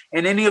this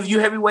and any of you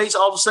heavyweights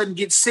all of a sudden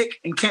get sick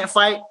and can't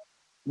fight,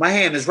 my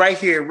hand is right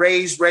here,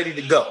 raised, ready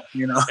to go.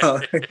 You know,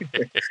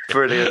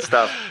 brilliant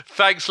stuff.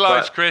 Thanks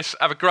loads, Chris.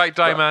 Have a great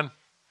day, man.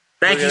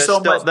 Thank you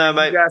so much, now,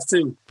 mate. You guys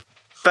too.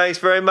 Thanks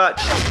very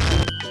much.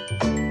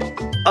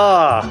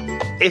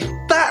 If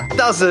that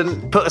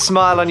doesn't put a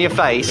smile on your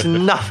face,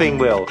 nothing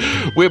will.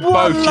 We're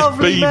both just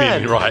beaming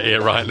man. Right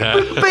here, right now.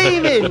 We're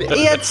beaming.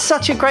 He had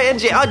such a great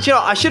energy.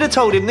 I should have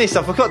told him this.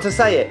 I forgot to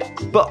say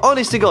it. But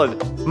honest to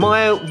God,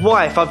 my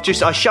wife,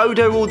 I showed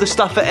her all the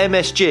stuff at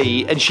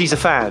MSG, and she's a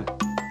fan.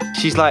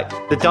 She's like,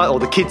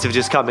 the kids have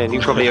just come in. You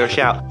can probably hear a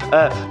shout.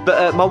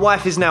 But my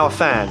wife is now a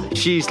fan.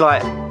 She's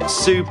like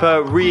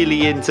super,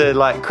 really into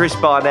like Chris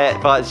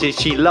Barnett. But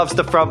she loves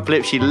the front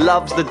flip. She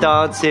loves the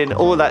dancing,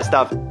 all that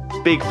stuff.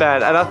 Big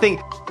fan. And I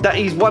think that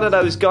he's one of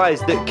those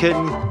guys that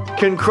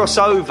can cross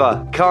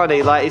over, can't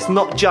he? Like, it's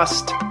not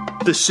just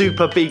the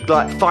super big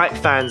like fight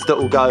fans that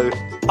will go,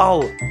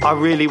 oh, I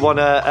really want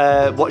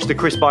to watch the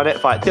Chris Barnett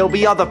fight. There'll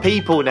be other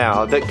people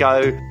now that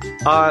go,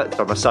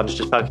 sorry, my son's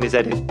just poking his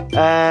head in.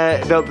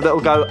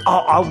 That'll go, oh,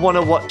 I want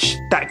to watch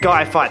that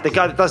guy fight, the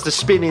guy that does the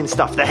spinning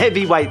stuff, the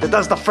heavyweight that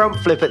does the front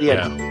flip at the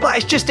end. Yeah. But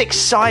it's just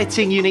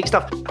exciting, unique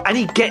stuff. And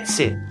he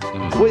gets it.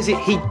 What is it?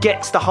 He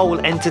gets the whole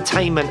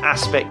entertainment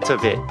aspect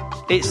of it.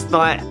 It's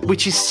like,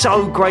 which is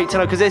so great to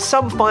know, because there's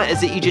some fighters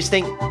that you just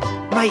think,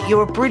 mate,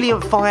 you're a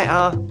brilliant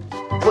fighter,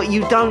 but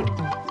you don't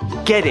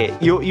get it.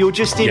 You're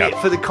just in it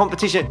for the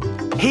competition.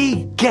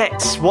 He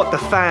gets what the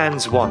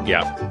fans want.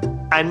 Yeah.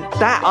 And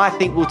that, I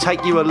think, will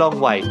take you a long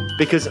way,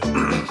 because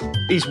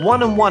he's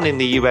 1-1 in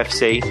the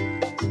UFC.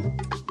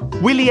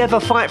 Will he ever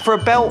fight for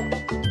a belt?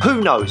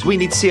 Who knows? We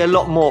need to see a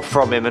lot more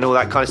from him and all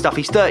that kind of stuff.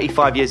 He's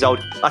 35 years old.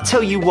 I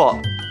tell you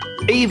what,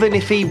 even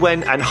if he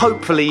went, and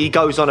hopefully he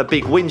goes on a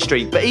big win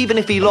streak, but even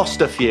if he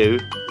lost a few,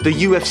 the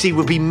UFC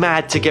would be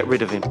mad to get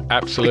rid of him.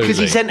 Absolutely. Because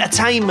he's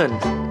entertainment.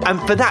 And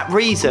for that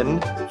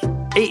reason,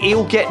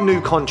 he'll get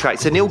new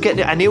contracts, and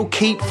he'll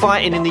keep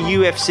fighting in the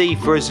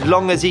UFC for as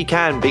long as he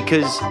can,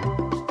 because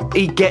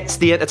he gets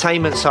the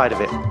entertainment side of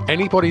it.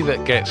 Anybody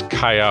that gets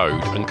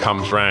KO'd and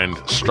comes round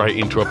straight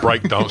into a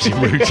breakdancing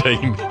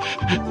routine,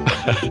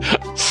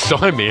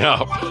 sign me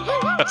up.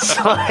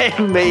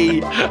 Sign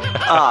me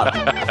up.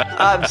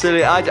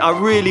 Absolutely.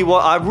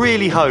 I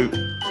really hope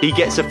he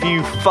gets a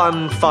few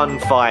fun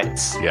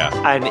fights. Yeah.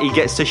 And he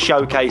gets to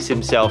showcase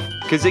himself.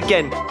 Because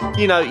again,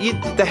 you know,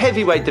 the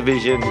heavyweight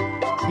division,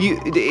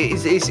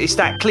 it's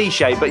that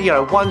cliche, but you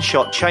know, one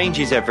shot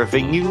changes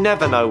everything. You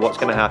never know what's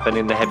going to happen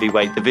in the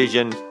heavyweight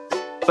division.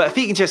 But if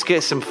he can just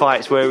get some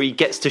fights where he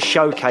gets to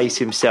showcase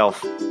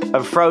himself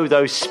and throw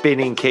those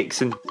spinning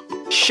kicks and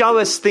show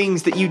us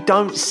things that you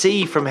don't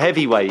see from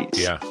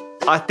heavyweights,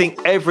 I think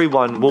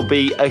everyone will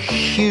be a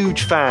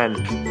huge fan,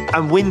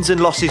 and wins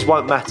and losses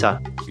won't matter.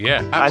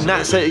 Yeah,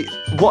 absolutely.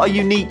 And what a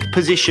unique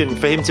position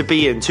for him to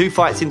be in. 2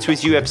 fights into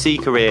his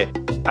UFC career,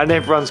 and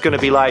everyone's going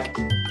to be like,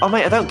 oh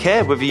mate, I don't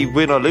care whether you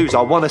win or lose.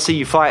 I want to see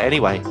you fight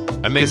anyway,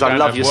 because I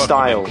love your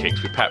style.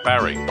 Kicks with Pat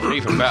Barry,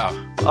 even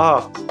better.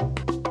 Oh,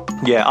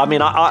 yeah. I mean,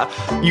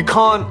 you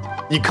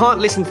can't You can't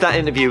listen to that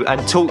interview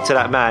and talk to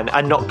that man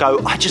and not go,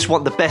 I just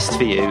want the best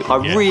for you. I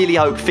really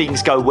hope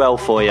things go well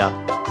for you.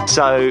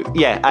 So,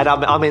 yeah, and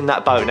I'm in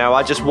that boat now.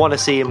 I just want to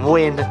see him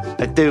win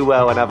and do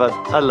well and have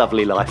a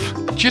lovely life.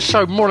 Just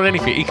so, more than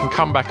anything, he can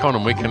come back on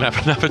and we can have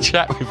another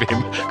chat with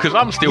him, because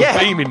I'm still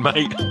beaming,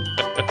 mate.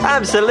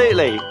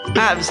 Absolutely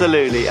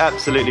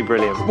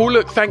brilliant. Well,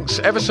 look, thanks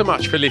ever so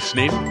much for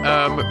listening.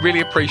 Really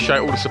appreciate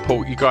all the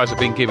support you guys have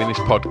been giving this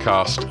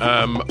podcast.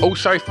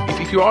 Also,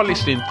 if you are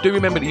listening, do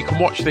remember that you can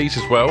watch these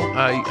as well.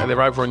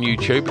 They're over on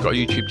YouTube. We've got a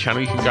YouTube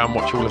channel. You can go and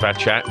watch all of our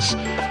chats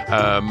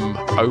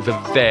over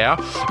there.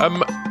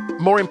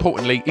 More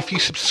importantly, if you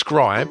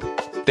subscribe,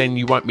 then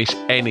you won't miss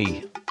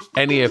any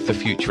of the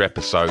future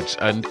episodes.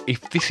 And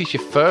if this is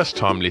your first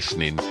time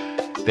listening,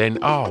 then,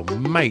 oh,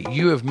 mate,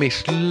 you have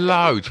missed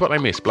loads. What they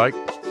missed, Blake?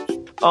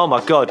 Oh,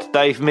 my God.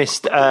 They've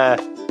missed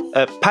Paddy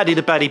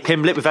the Baddy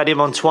Pimblett. We've had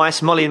him on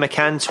twice. Molly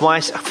McCann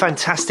twice. A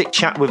fantastic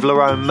chat with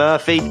Lerone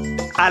Murphy.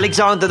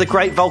 Alexander the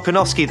Great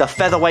Volkanovski, the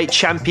featherweight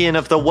champion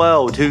of the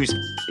world, who's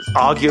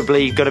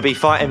arguably going to be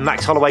fighting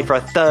Max Holloway for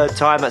a third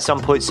time at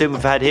some point soon.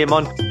 We've had him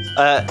on.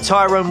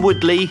 Tyrone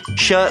Woodley,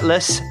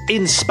 shirtless,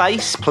 in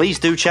space. Please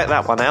do check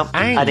that one out.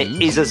 And it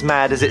is as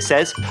mad as it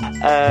says.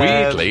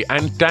 Weirdly,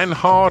 and Dan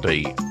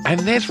Hardy.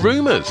 And there's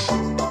rumours.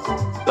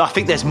 I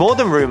think there's more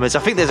than rumours. I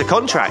think there's a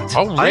contract.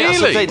 Oh,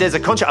 really? There's a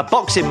contract, a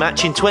boxing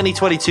match in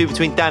 2022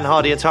 between Dan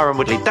Hardy and Tyrone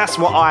Woodley. That's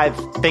what I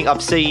think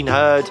I've seen,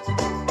 heard.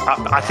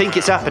 I think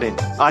it's happening.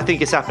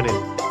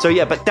 So,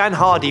 yeah, but Dan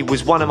Hardy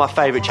was one of my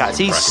favourite chats.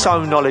 He's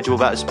so knowledgeable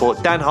about the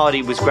sport. Dan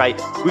Hardy was great.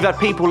 We've had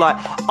people like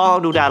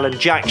Arnold Allen,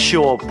 Jack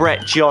Shaw,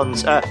 Brett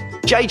Johns,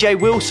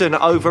 JJ Wilson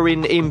over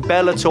in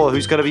Bellator,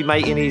 who's going to be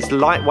making his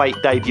lightweight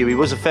debut. He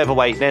was a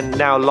featherweight, then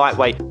now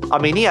lightweight. I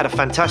mean, he had a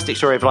fantastic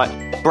story of like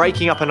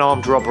breaking up an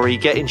armed robbery,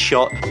 getting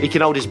shot. He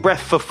can hold his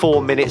breath for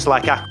 4 minutes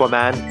like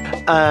Aquaman.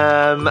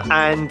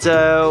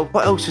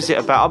 What else was it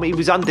about? I mean, he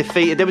was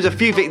undefeated. There was a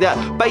few things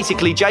that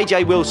basically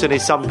JJ Wilson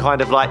is some kind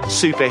of like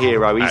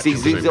superhero.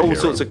 He's all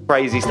sorts of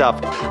crazy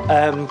stuff.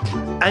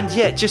 And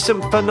yeah, just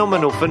some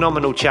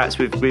phenomenal chats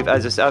with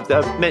as I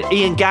said,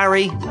 Ian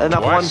Gary, another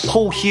twice. One,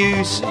 Paul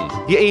Hughes.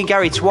 Yeah, Ian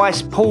Gary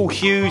twice, Paul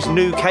Hughes,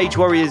 new Cage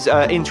Warriors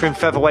interim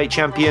featherweight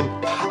champion.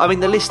 I mean,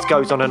 the list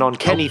goes on and on.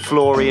 Kenny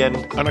Florian.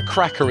 And a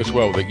cracker as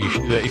well, that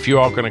if you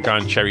are going to go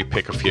and cherry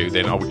pick a few,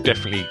 then I would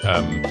definitely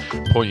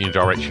point you in the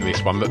direction of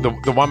this one.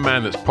 The one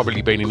man that's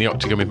probably been in the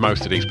octagon with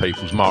most of these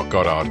people is Mark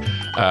Goddard.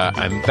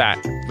 And that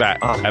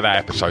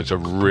episode's a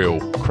real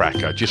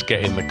cracker. Just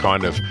getting the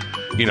kind of,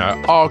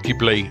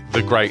 arguably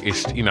the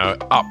greatest,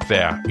 up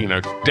there,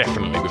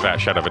 definitely without a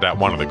shadow of a doubt,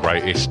 one of the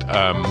greatest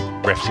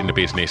refs in the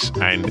business,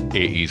 and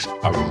it is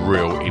a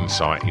real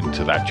insight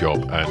into that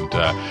job.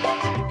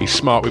 And he's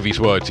smart with his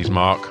words, is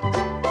Mark.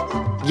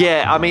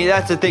 Yeah, I mean,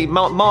 that's the thing.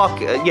 Mark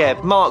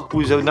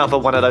was another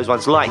one of those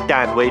ones, like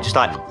Dan, where you're just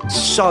like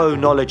so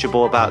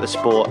knowledgeable about the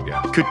sport.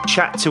 Yeah. Could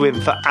chat to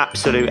him for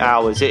absolute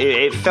hours.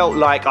 It felt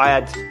like I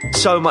had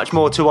so much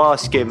more to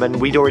ask him,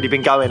 and we'd already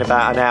been going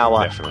about an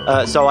hour.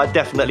 Definitely. So I'm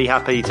definitely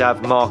happy to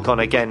have Mark on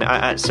again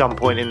at some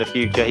point in the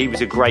future. He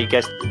was a great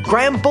guest.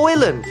 Graham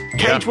Boylan,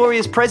 Cage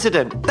Warriors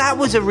president. That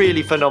was a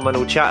really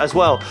phenomenal chat as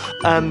well.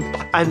 And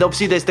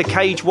obviously there's the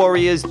Cage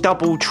Warriors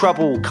Double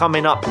Trouble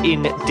coming up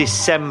in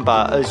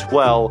December as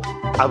well.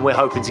 And we're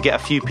hoping to get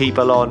a few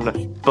people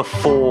on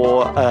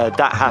before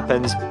that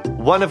happens.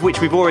 One of which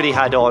we've already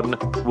had on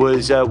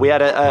was we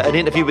had an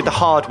interview with the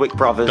Hardwick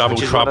brothers. Double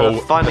Trouble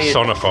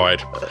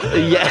personified.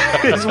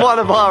 It's one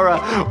of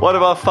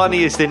our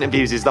funniest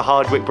interviews is the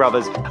Hardwick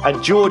brothers,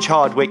 and George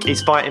Hardwick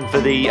is fighting for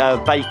the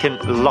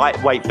vacant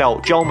lightweight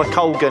belt. Joel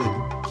McColgan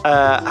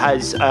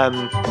has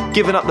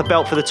given up the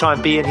belt for the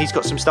time being. He's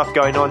got some stuff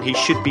going on. He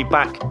should be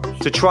back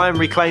to try and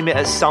reclaim it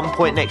at some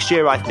point next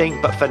year, I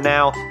think. But for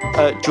now,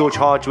 George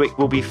Hardwick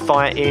will be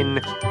fighting,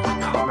 I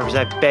can't remember his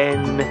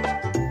name,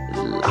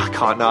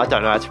 I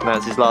don't know how to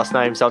pronounce his last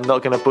name, so I'm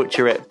not going to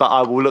butcher it, but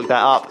I will look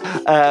that up.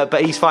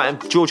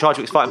 But George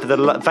Hardwick's fighting for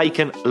the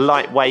vacant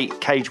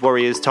lightweight Cage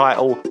Warriors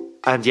title.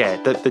 And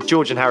yeah, the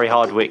George and Harry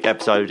Hardwick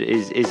episode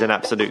is an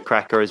absolute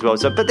cracker as well.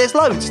 So, but there's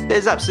loads.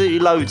 There's absolutely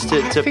loads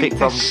to pick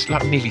from.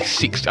 Like nearly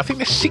 60. I think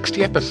there's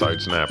 60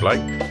 episodes now,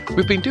 Blake.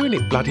 We've been doing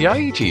it bloody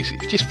ages.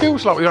 It just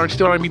feels like we're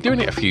still only doing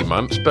it a few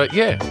months, but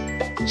yeah,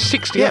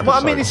 60 episodes.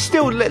 Well, I mean, it's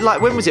still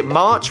like, when was it?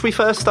 March we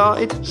first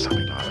started?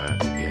 Something like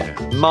that,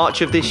 yeah.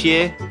 March of this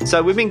year.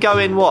 So we've been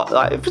going,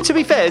 to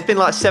be fair, it's been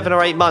like 7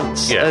 or 8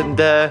 months. Yeah. And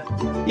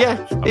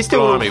it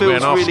still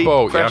feels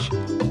really fresh.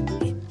 Yeah.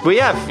 We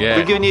have. Yeah.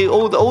 We're giving you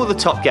all the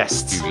top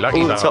guests. You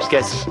lucky bastards. Top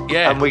guests.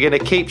 Yeah. And we're going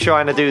to keep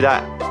trying to do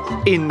that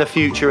in the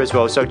future as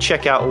well. So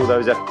check out all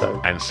those episodes.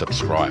 And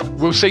subscribe.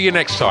 We'll see you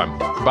next time.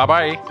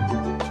 Bye-bye.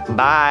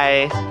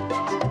 Bye.